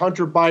because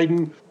Hunter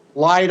Biden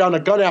lied on a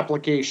gun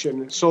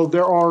application. So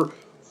there are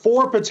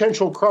 4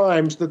 potential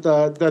crimes that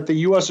the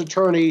U.S.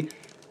 attorney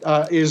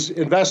is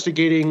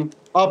investigating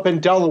up in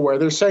Delaware.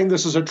 They're saying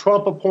this is a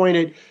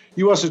Trump-appointed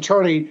U.S.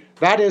 attorney.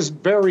 That is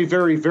very,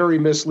 very, very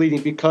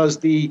misleading because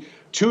the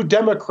 2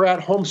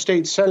 Democrat home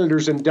state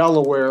senators in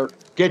Delaware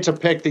get to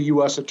pick the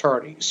U.S.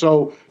 attorney.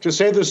 So to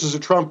say this is a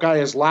Trump guy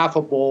is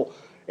laughable.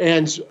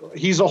 And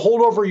he's a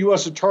holdover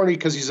U.S. attorney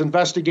because he's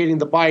investigating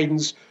the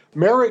Bidens.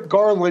 Merrick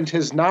Garland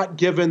has not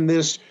given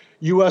this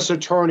U.S.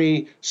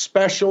 attorney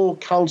special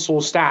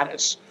counsel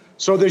status.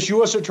 So this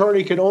U.S.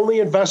 attorney can only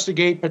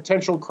investigate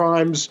potential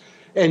crimes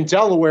in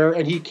Delaware,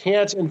 and he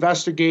can't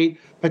investigate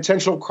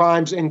potential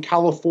crimes in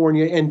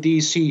California and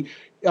D.C.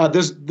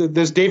 This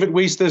David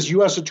Weiss, this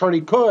U.S.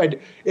 attorney,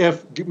 could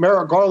if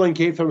Merrick Garland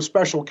gave him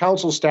special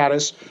counsel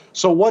status.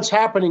 So what's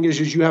happening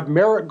is you have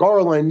Merrick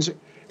Garland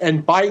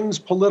and Biden's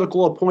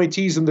political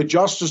appointees in the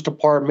Justice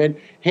Department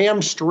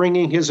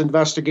hamstringing his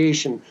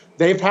investigation.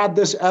 They've had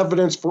this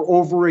evidence for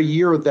over a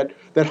year that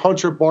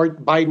Hunter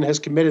Biden has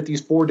committed these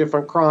 4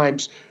 different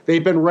crimes.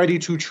 They've been ready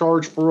to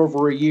charge for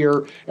over a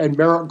year, and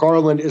Merrick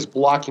Garland is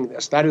blocking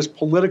this. That is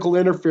political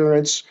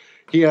interference.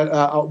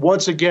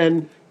 Once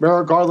again,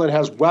 Merrick Garland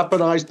has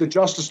weaponized the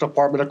Justice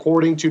Department,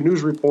 according to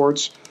news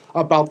reports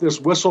about this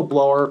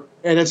whistleblower,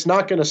 and it's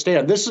not going to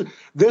stand.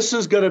 This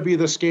is going to be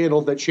the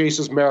scandal that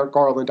chases Merrick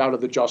Garland out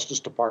of the Justice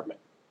Department.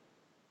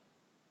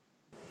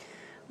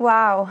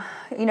 Wow.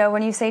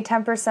 When you say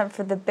 10%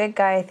 for the big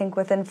guy, I think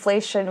with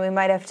inflation, we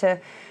might have to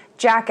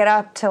jack it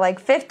up to like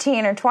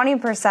 15 or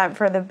 20%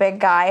 for the big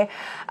guy.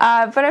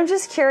 But I'm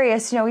just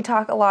curious, we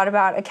talk a lot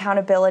about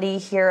accountability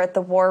here at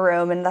the War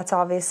Room, and that's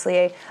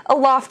obviously a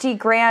lofty,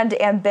 grand,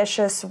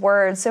 ambitious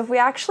word. So if we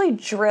actually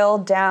drill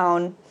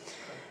down,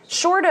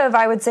 short of,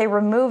 I would say,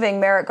 removing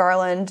Merrick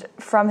Garland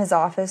from his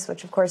office,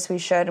 which of course we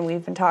should, and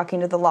we've been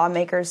talking to the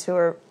lawmakers who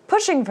are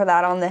pushing for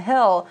that on the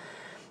Hill,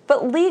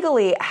 but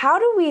legally, how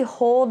do we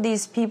hold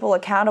these people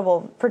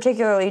accountable,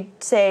 particularly,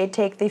 say,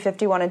 take the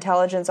 51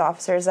 intelligence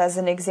officers as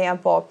an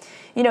example,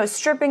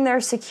 stripping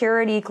their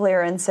security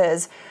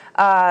clearances?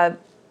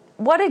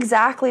 What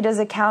exactly does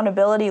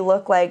accountability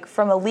look like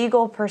from a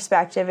legal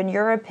perspective, in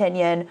your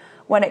opinion,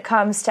 when it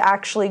comes to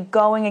actually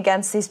going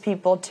against these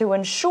people to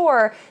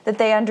ensure that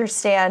they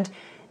understand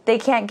they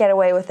can't get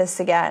away with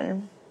this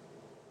again?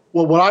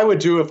 Well, what I would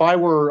do if I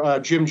were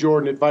Jim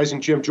Jordan,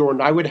 advising Jim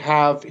Jordan, I would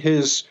have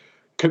his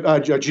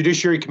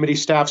Judiciary Committee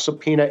staff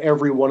subpoena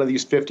every one of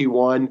these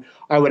 51.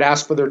 I would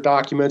ask for their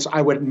documents.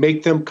 I would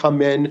make them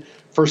come in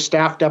for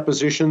staff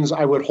depositions.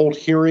 I would hold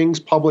hearings,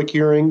 public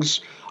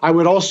hearings. I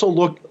would also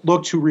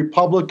look to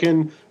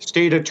Republican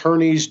state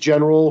attorneys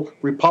general,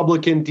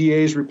 Republican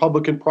DAs,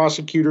 Republican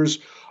prosecutors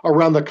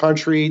around the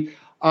country.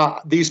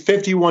 These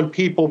 51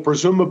 people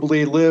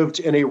presumably lived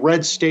in a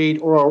red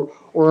state or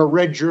a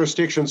red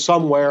jurisdiction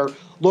somewhere.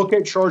 Look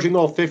at charging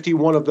all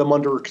 51 of them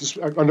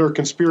under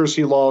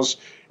conspiracy laws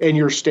in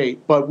your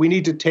state. But we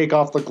need to take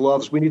off the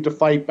gloves. We need to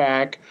fight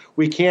back.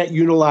 We can't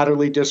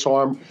unilaterally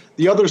disarm.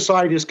 The other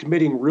side is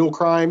committing real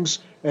crimes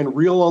and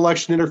real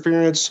election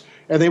interference,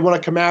 and they want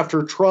to come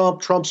after Trump,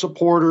 Trump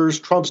supporters,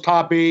 Trump's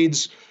top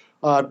aides,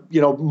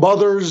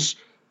 mothers,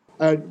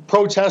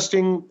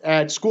 protesting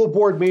at school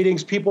board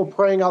meetings, people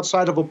praying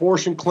outside of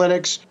abortion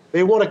clinics.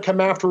 They want to come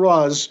after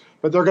us,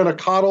 but they're going to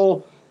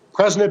coddle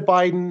President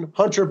Biden,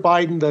 Hunter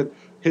Biden,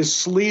 his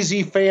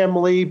sleazy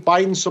family,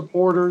 Biden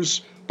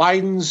supporters,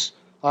 Biden's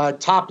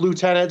top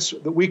lieutenants.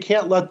 We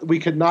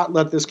could not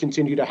let this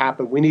continue to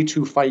happen. We need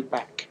to fight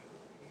back.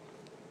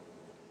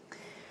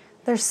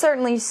 There's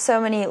certainly so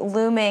many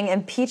looming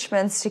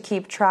impeachments to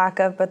keep track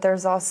of, but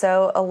there's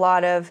also a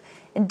lot of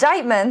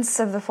indictments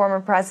of the former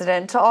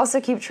president to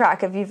also keep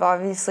track of. You've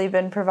obviously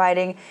been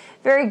providing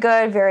very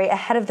good, very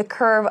ahead of the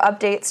curve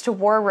updates to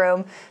War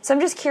Room. So I'm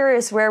just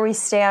curious where we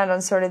stand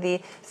on sort of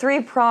the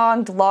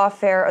three-pronged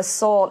lawfare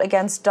assault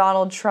against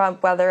Donald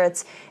Trump, whether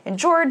it's in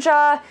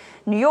Georgia,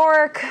 New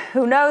York,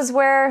 who knows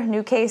where,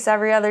 new case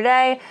every other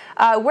day.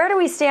 Where do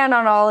we stand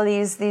on all of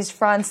these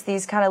fronts,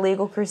 these kind of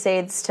legal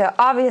crusades to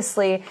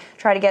obviously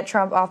try to get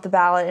Trump off the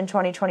ballot in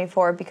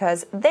 2024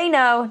 because they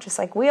know, just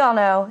like we all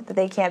know, that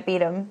they can't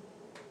beat him?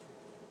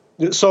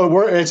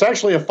 So it's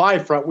actually a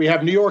five-front. We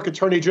have New York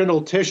Attorney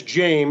General Tish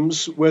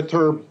James with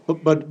her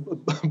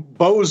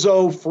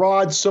bozo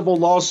fraud civil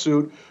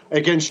lawsuit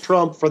against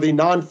Trump for the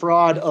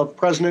non-fraud of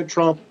President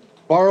Trump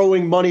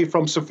borrowing money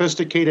from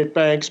sophisticated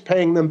banks,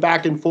 paying them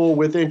back in full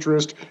with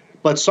interest,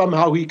 but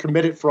somehow he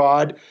committed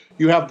fraud.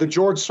 You have the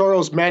George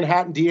Soros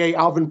Manhattan DA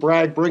Alvin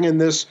Bragg bringing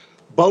this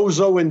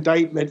bozo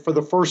indictment for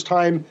the first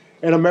time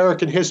in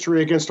American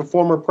history against a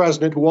former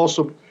president who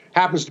also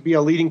happens to be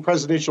a leading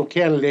presidential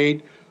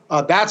candidate.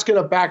 That's going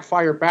to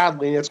backfire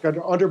badly, and it's going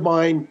to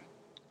undermine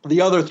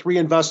the other three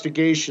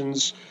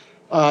investigations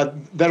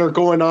that are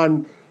going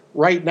on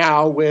right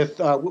now.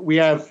 We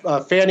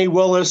have Fani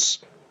Willis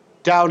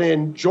down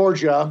in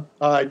Georgia.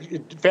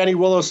 Fani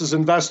Willis is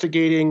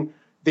investigating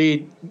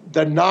the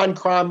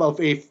non-crime of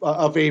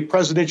a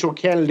presidential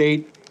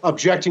candidate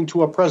objecting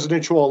to a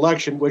presidential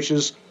election, which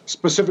is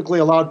specifically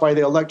allowed by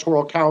the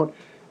Electoral Count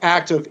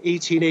Act of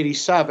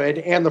 1887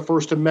 and the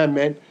First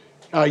Amendment.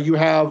 You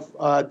have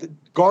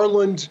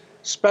Garland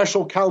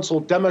special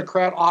counsel,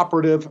 Democrat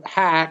operative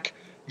hack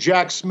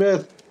Jack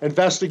Smith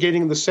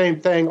investigating the same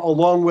thing,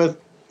 along with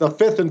the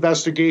fifth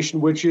investigation,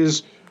 which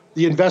is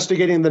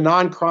investigating the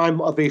non-crime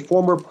of a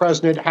former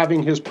president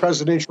having his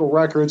presidential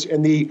records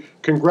in the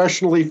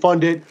congressionally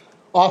funded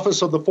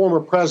office of the former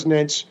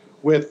president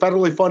with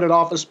federally funded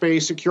office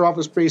space, secure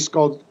office space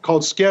called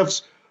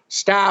SCIFs,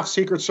 staff,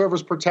 Secret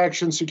Service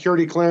protection,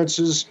 security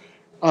clearances.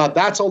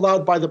 That's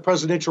allowed by the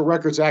Presidential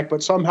Records Act,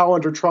 but somehow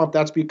under Trump,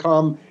 that's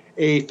become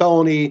a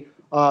felony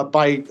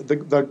by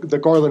the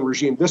Garland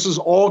regime. This is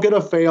all going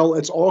to fail.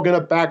 It's all going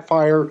to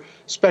backfire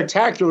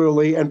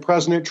spectacularly, and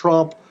President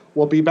Trump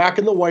will be back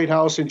in the White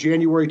House in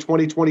January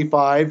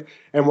 2025.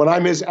 And when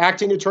I'm his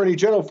acting attorney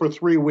general for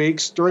 3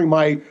 weeks during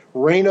my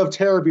reign of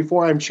terror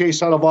before I'm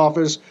chased out of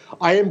office,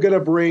 I am going to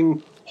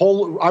rain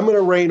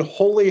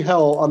holy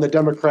hell on the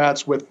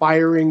Democrats with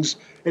firings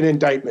and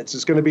indictments.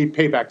 It's going to be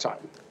payback time.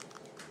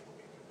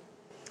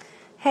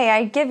 Hey,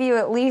 I'd give you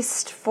at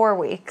least 4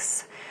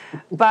 weeks.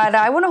 But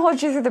I want to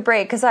hold you through the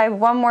break because I have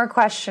one more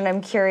question.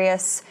 I'm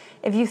curious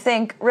if you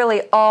think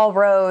really all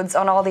roads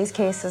on all these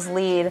cases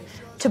lead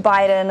to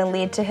Biden and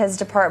lead to his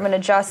Department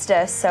of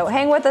Justice. So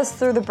hang with us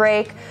through the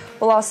break.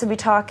 We'll also be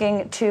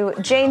talking to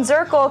Jane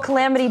Zirkle,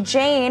 Calamity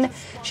Jane.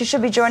 She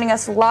should be joining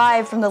us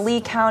live from the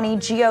Lee County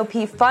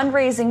GOP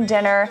fundraising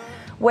dinner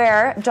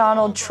where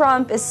Donald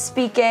Trump is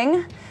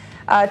speaking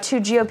to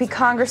GOP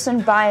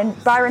Congressman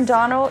Byron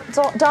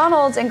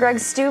Donalds and Greg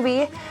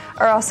Steube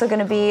are also going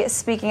to be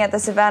speaking at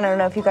this event. I don't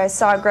know if you guys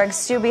saw, Greg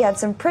Steube had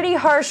some pretty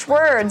harsh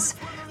words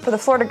for the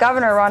Florida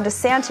governor, Ron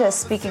DeSantis,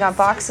 speaking on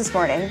Fox this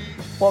morning.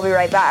 We'll be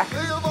right back.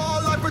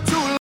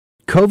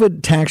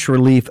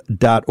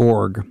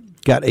 COVIDtaxrelief.org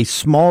got a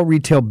small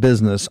retail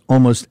business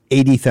almost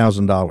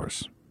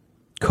 $80,000.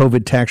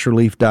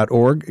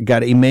 COVIDtaxrelief.org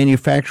got a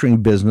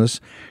manufacturing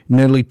business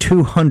nearly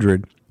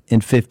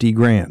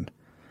 $250,000.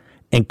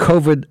 And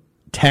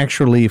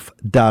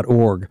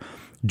COVIDtaxrelief.org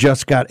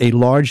just got a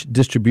large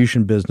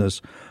distribution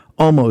business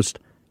almost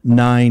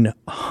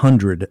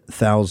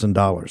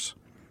 $900,000.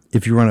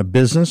 If you run a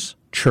business,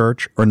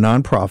 church, or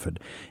nonprofit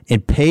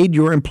and paid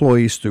your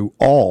employees through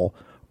all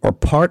or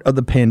part of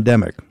the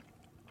pandemic,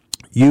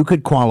 you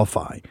could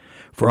qualify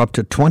for up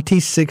to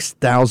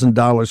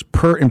 $26,000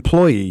 per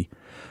employee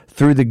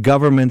through the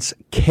government's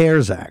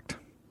CARES Act.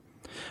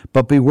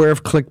 But beware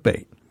of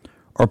clickbait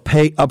or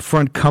pay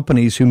upfront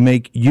companies who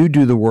make you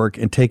do the work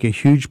and take a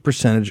huge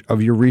percentage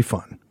of your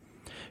refund.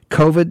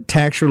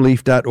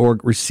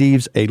 COVIDTaxRelief.org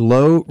receives a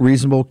low,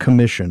 reasonable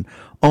commission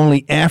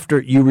only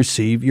after you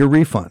receive your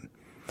refund.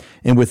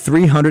 And with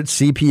 300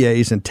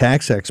 CPAs and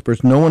tax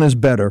experts, no one is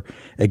better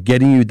at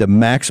getting you the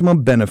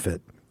maximum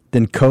benefit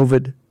than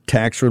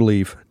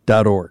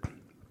COVIDTaxRelief.org.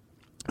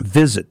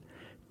 Visit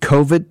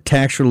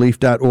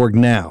COVIDTaxRelief.org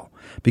now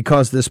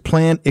because this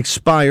plan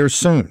expires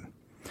soon.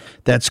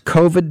 That's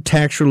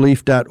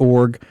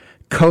COVIDTaxRelief.org,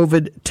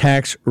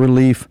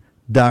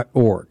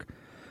 COVIDTaxRelief.org.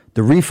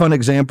 The refund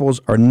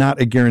examples are not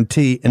a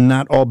guarantee and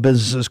not all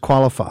businesses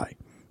qualify.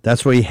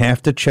 That's why you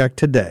have to check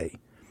today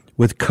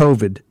with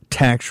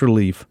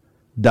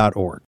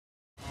COVIDTaxRelief.org.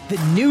 The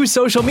new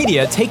social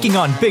media taking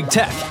on big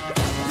tech,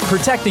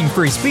 protecting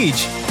free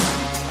speech,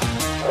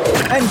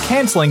 and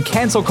canceling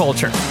cancel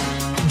culture.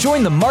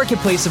 Join the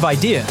marketplace of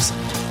ideas.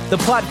 The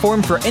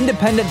platform for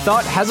independent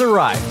thought has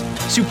arrived.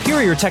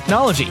 Superior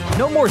technology.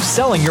 No more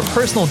selling your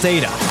personal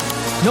data.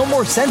 No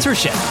more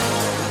censorship.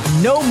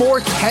 No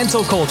more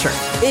cancel culture.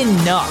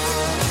 Enough.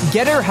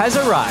 Getter has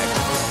arrived.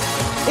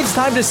 It's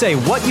time to say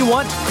what you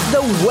want,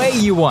 the way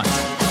you want.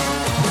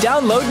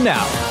 Download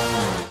now.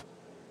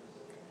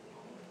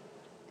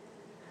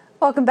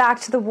 Welcome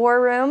back to the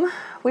War Room.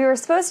 We were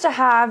supposed to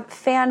have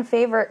fan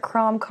favorite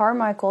Crom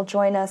Carmichael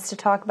join us to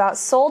talk about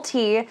Soul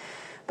Tea,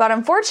 but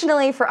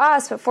unfortunately for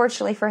us, but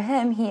fortunately for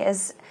him, he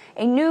is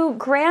a new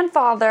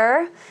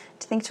grandfather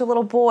to a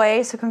little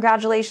boy, so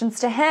congratulations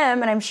to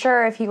him. And I'm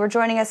sure if he were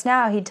joining us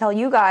now, he'd tell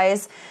you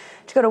guys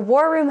to go to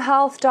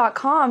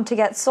warroomhealth.com to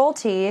get Soul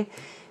Tea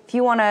if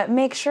you want to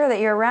make sure that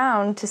you're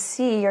around to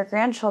see your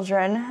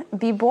grandchildren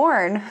be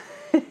born.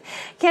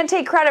 Can't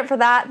take credit for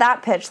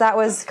that pitch. That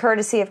was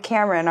courtesy of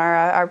Cameron,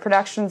 our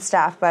production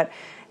staff, but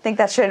I think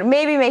that should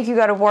maybe make you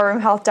go to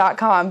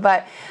warroomhealth.com.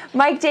 But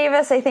Mike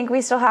Davis, I think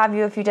we still have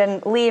you if you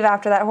didn't leave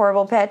after that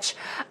horrible pitch,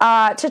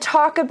 to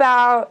talk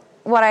about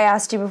what I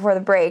asked you before the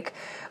break,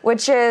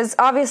 which is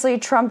obviously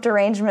Trump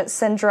derangement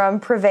syndrome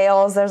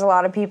prevails. There's a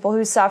lot of people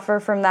who suffer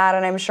from that,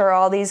 and I'm sure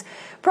all these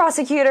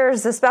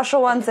prosecutors, the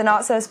special ones, the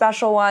not so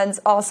special ones,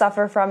 all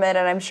suffer from it,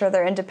 and I'm sure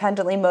they're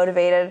independently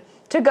motivated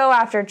to go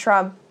after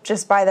Trump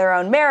just by their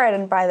own merit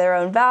and by their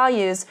own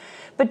values.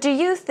 But do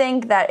you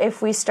think that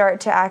if we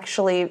start to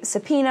actually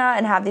subpoena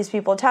and have these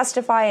people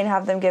testify and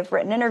have them give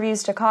written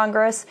interviews to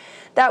Congress,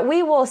 that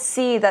we will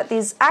see that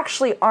these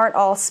actually aren't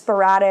all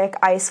sporadic,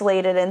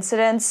 isolated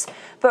incidents,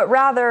 but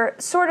rather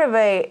sort of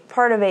a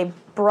part of a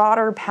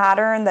broader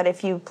pattern that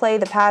if you play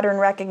the pattern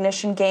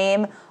recognition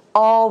game,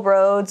 all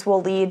roads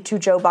will lead to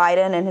Joe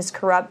Biden and his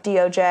corrupt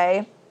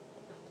DOJ?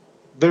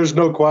 There's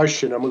no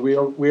question. I mean,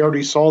 we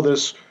already saw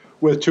this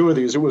with two of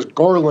these. It was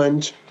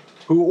Garland,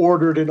 who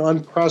ordered an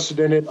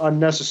unprecedented,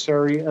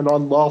 unnecessary, and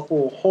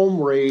unlawful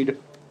home raid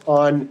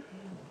on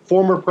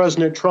former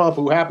President Trump,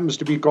 who happens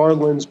to be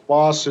Garland's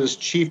boss's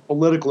chief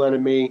political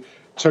enemy,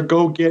 to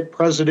go get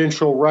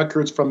presidential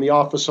records from the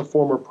office of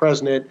former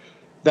president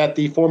that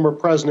the former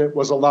president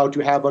was allowed to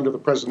have under the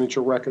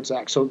Presidential Records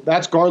Act. So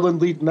that's Garland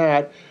leading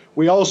that.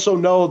 We also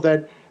know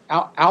that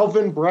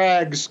Alvin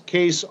Bragg's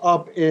case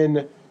up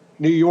in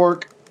New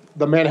York,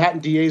 the Manhattan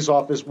DA's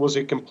office, was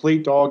a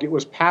complete dog. It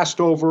was passed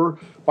over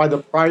by the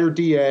prior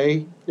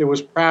DA. It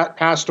was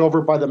passed over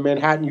by the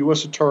Manhattan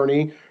U.S.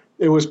 Attorney.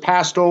 It was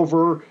passed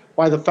over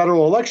by the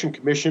Federal Election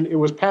Commission. It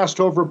was passed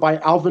over by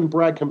Alvin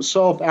Bragg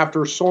himself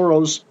after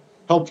Soros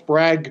helped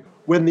Bragg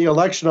win the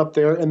election up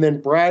there. And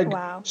then Bragg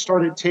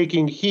started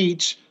taking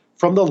heat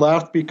from the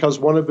left because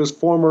one of his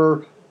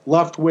former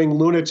left-wing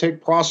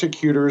lunatic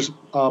prosecutors,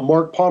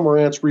 Mark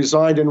Pomerantz,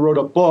 resigned and wrote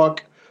a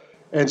book.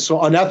 And so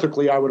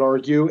unethically, I would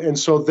argue. And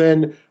so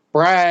then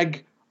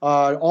Bragg,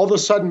 all of a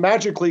sudden,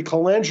 magically,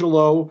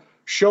 Colangelo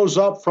shows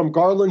up from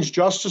Garland's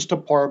Justice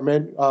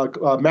Department.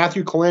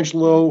 Matthew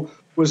Colangelo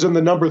was in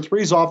the number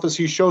 3's office.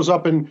 He shows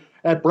up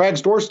at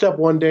Bragg's doorstep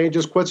one day and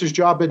just quits his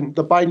job in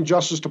the Biden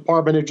Justice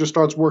Department and just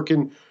starts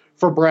working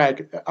for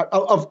Bragg.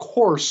 Of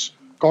course,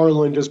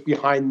 Garland is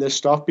behind this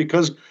stuff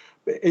because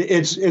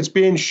it's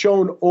being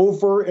shown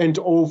over and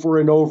over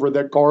and over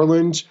that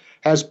Garland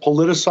has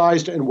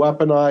politicized and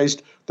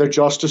weaponized the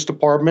Justice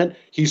Department.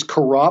 He's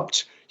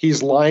corrupt.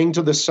 He's lying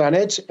to the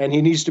Senate, and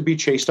he needs to be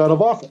chased out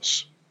of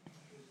office.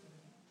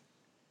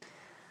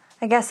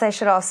 I guess I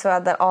should also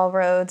add that all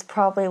roads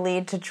probably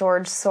lead to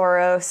George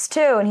Soros,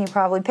 too, and he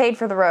probably paid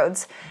for the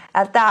roads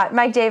at that.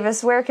 Mike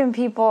Davis, where can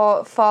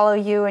people follow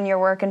you and your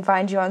work and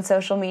find you on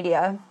social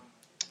media?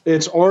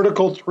 It's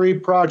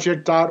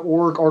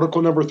article3project.org,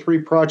 article number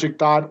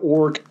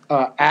 3project.org,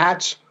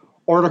 at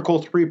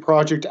Article 3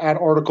 Project, at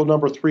Article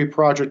number 3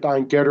 Project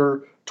on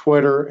Getter,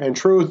 Twitter, and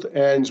Truth.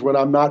 And when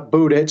I'm not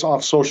booted, it's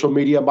off social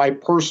media. My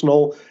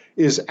personal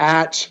is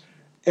at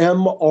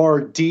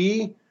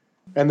MRD,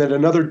 and then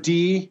another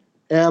D,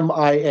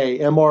 MIA,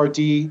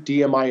 MRD,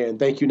 DMIN.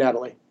 Thank you,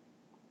 Natalie.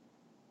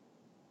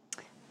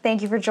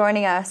 Thank you for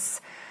joining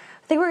us.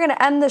 think we're going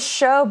to end the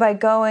show by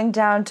going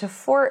down to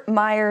Fort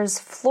Myers,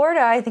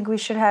 Florida. I think we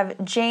should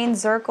have Jane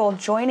Zirkle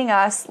joining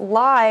us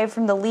live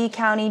from the Lee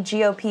County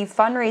GOP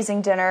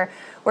fundraising dinner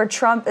where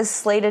Trump is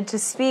slated to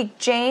speak.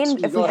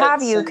 Jane, if we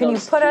have you, can you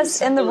put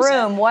us in the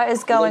room? What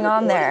is going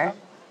on there?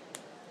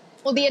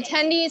 Well, the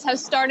attendees have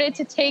started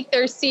to take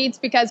their seats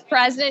because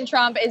President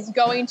Trump is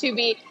going to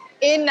be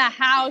in the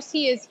House.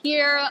 He is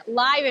here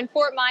live in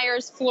Fort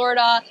Myers,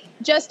 Florida,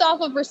 just off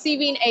of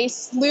receiving a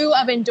slew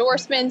of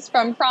endorsements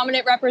from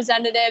prominent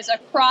representatives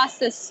across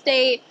the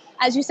state.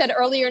 As you said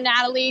earlier,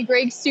 Natalie,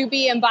 Greg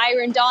Suby and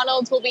Byron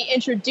Donalds will be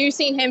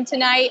introducing him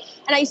tonight.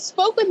 And I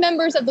spoke with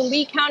members of the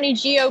Lee County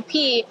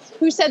GOP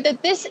who said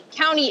that this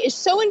county is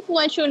so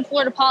influential in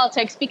Florida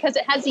politics because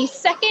it has the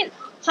second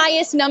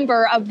highest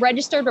number of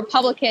registered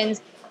Republicans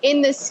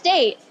in the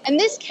state. And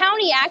this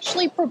county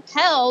actually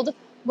propelled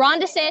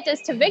Ron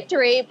DeSantis to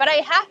victory. But I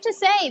have to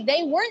say,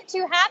 they weren't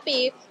too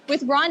happy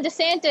with Ron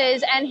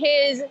DeSantis and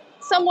his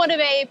somewhat of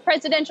a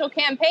presidential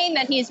campaign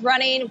that he's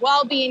running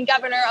while being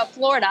governor of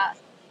Florida.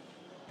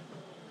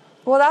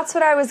 Well, that's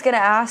what I was going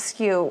to ask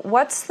you.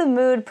 What's the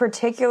mood,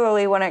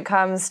 particularly when it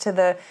comes to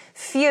the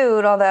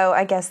feud? Although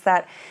I guess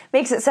that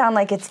makes it sound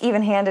like it's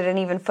even-handed and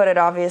even-footed.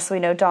 Obviously,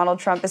 we know Donald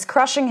Trump is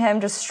crushing him,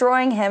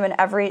 destroying him in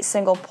every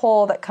single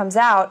poll that comes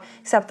out,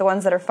 except the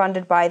ones that are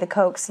funded by the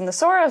Kochs and the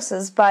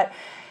Soroses. But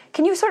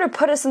can you sort of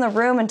put us in the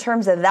room in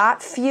terms of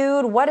that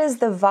feud? What is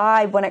the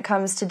vibe when it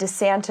comes to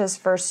DeSantis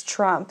versus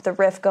Trump, the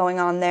riff going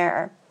on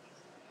there?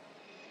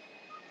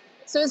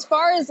 So as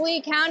far as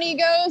Lee County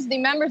goes, the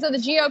members of the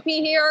GOP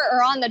here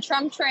are on the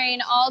Trump train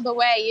all the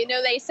way. You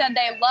know, they said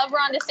they love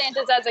Ron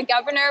DeSantis as a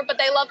governor, but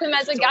they love him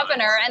as a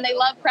governor, and they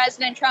love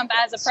President Trump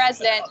as a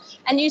president.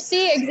 And you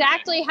see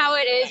exactly how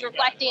it is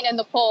reflecting in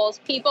the polls.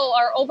 People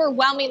are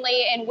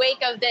overwhelmingly in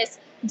wake of this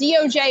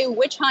DOJ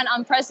witch hunt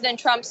on President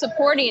Trump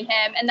supporting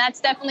him, and that's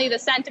definitely the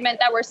sentiment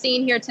that we're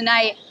seeing here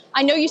tonight.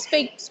 I know you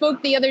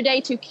spoke the other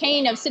day to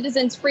Kane of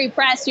Citizens Free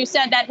Press, who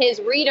said that his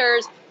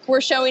readers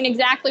were showing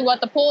exactly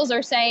what the polls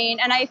are saying.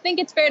 And I think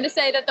it's fair to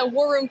say that the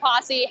War Room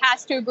Posse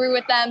has to agree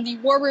with them. The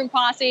War Room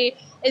Posse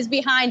is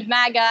behind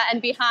MAGA and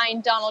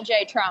behind Donald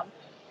J. Trump.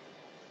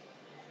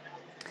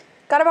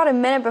 Got about a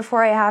minute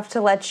before I have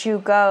to let you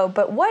go,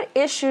 but what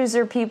issues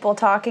are people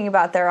talking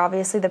about there?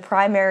 Obviously, the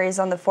primary is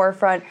on the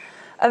forefront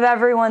of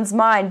everyone's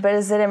mind, but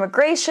is it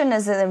immigration?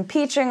 Is it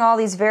impeaching all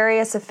these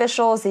various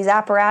officials, these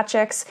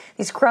apparatchiks,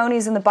 these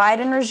cronies in the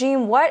Biden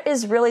regime? What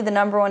is really the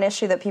number one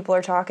issue that people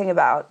are talking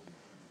about?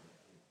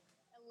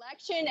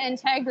 Election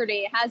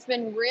integrity has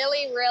been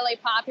really, really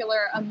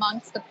popular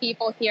amongst the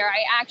people here.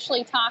 I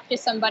actually talked to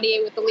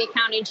somebody with the Lee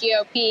County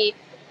GOP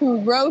who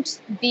wrote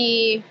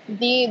the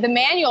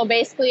manual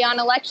basically on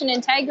election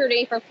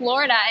integrity for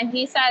Florida, and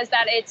he says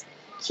that it's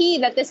key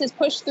that this is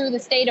pushed through the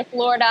state of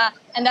Florida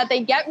and that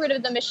they get rid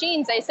of the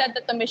machines. They said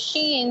that the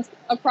machines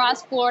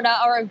across Florida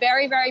are a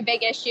very, very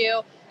big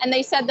issue. And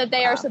they said that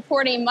they are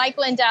supporting Mike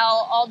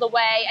Lindell all the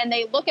way. And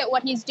they look at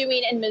what he's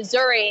doing in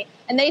Missouri.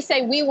 And they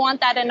say, we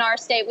want that in our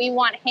state. We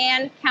want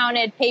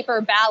hand-counted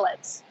paper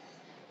ballots.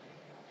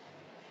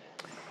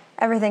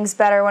 Everything's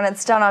better when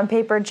it's done on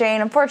paper. Jane,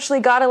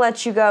 unfortunately, got to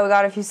let you go. We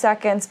got a few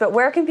seconds. But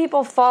where can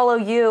people follow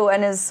you?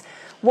 And is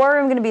War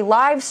Room going to be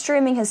live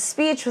streaming his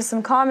speech with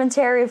some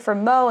commentary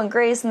from Mo and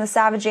Grace and the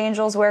Savage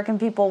Angels? Where can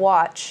people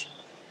watch?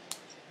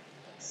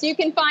 So you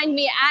can find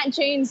me at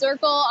Jane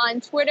Zirkle on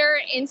Twitter,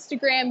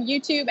 Instagram,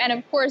 YouTube, and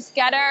of course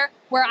Getter,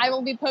 where I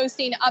will be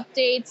posting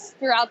updates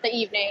throughout the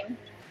evening.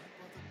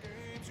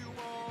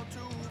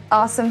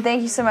 Awesome.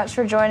 Thank you so much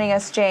for joining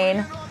us,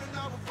 Jane.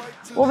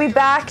 We'll be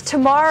back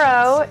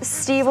tomorrow.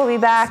 Steve will be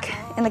back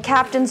in the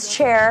captain's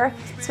chair.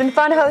 It's been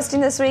fun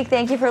hosting this week.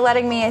 Thank you for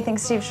letting me. I think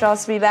Steve should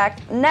also be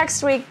back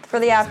next week for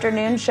the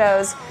afternoon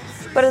shows.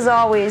 But as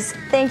always,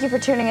 thank you for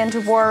tuning in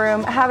to War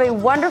Room. Have a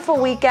wonderful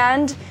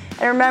weekend.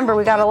 And remember,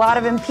 we got a lot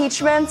of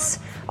impeachments,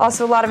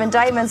 also a lot of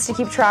indictments to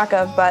keep track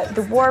of, but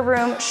the War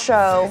Room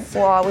show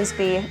will always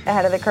be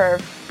ahead of the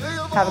curve.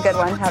 Have a good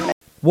one. Have a nice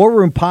War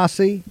Room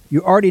Posse,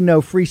 you already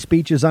know free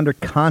speech is under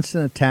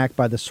constant attack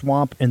by the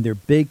swamp and their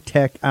big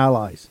tech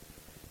allies.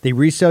 They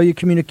resell your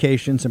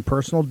communications and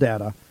personal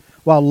data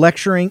while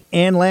lecturing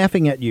and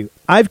laughing at you.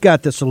 I've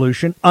got the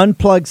solution.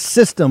 Unplugged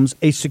Systems,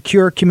 a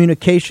secure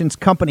communications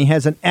company,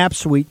 has an app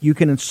suite you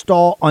can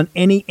install on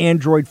any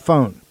Android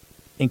phone,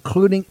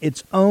 including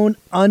its own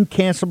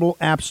uncancelable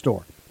app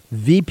store,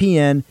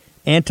 VPN,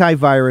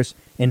 antivirus,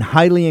 and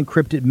highly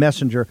encrypted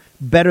messenger,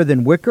 better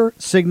than Wicker,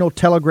 Signal,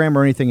 Telegram,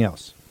 or anything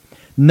else.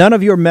 None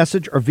of your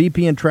message or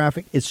VPN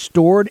traffic is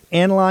stored,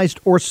 analyzed,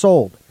 or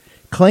sold.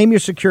 Claim your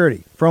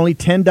security for only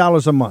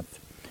 $10 a month.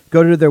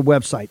 Go to their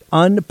website,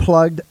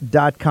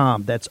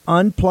 unplugged.com. That's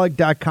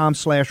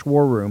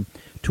unplugged.com/warroom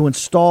to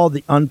install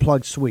the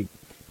Unplugged suite.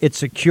 It's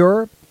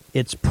secure,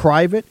 it's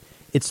private,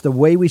 it's the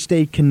way we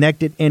stay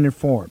connected and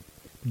informed.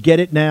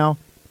 Get it now.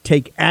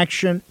 Take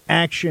action,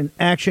 action,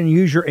 action.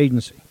 Use your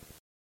agency.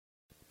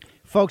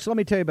 Folks, let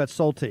me tell you about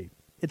Solti.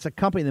 It's a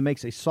company that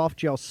makes a soft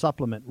gel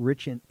supplement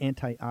rich in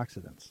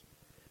antioxidants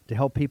to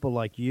help people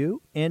like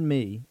you and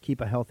me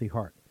keep a healthy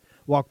heart.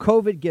 While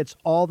COVID gets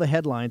all the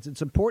headlines,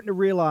 it's important to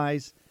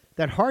realize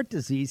that heart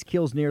disease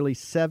kills nearly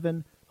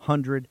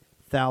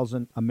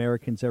 700,000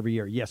 Americans every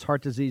year. Yes,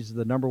 heart disease is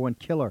the number one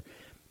killer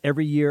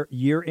every year,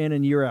 year in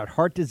and year out.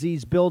 Heart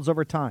disease builds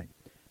over time.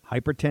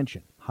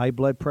 Hypertension, high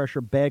blood pressure,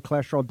 bad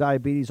cholesterol,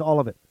 diabetes, all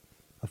of it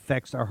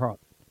affects our heart.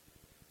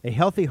 A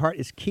healthy heart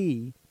is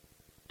key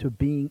to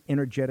being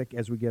energetic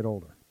as we get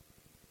older.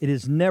 It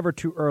is never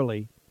too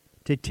early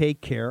to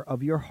take care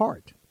of your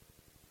heart.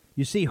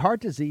 You see,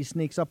 heart disease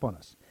sneaks up on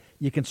us.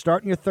 You can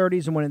start in your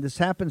 30s, and when this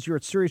happens, you're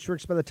at serious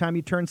risk by the time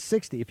you turn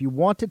 60. If you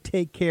want to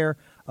take care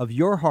of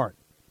your heart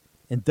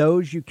and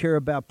those you care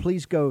about,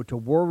 please go to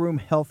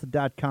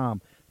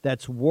warroomhealth.com.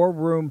 That's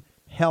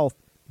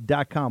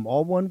warroomhealth.com.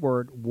 All one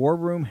word,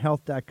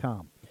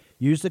 warroomhealth.com.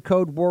 Use the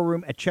code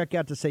WARROOM at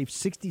checkout to save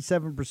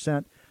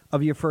 67%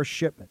 of your first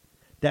shipment.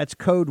 That's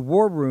code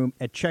WARROOM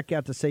at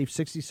checkout to save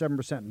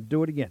 67%. And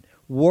do it again.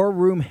 War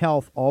Room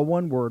Health, all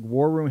one word,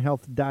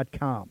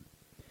 warroomhealth.com.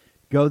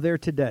 Go there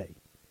today.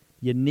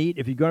 You need,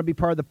 if you're going to be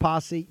part of the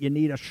posse, you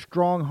need a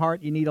strong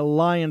heart. You need a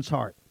lion's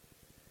heart.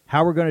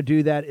 How we're going to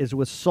do that is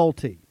with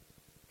Salty.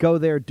 Go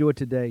there, do it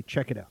today.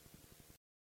 Check it out.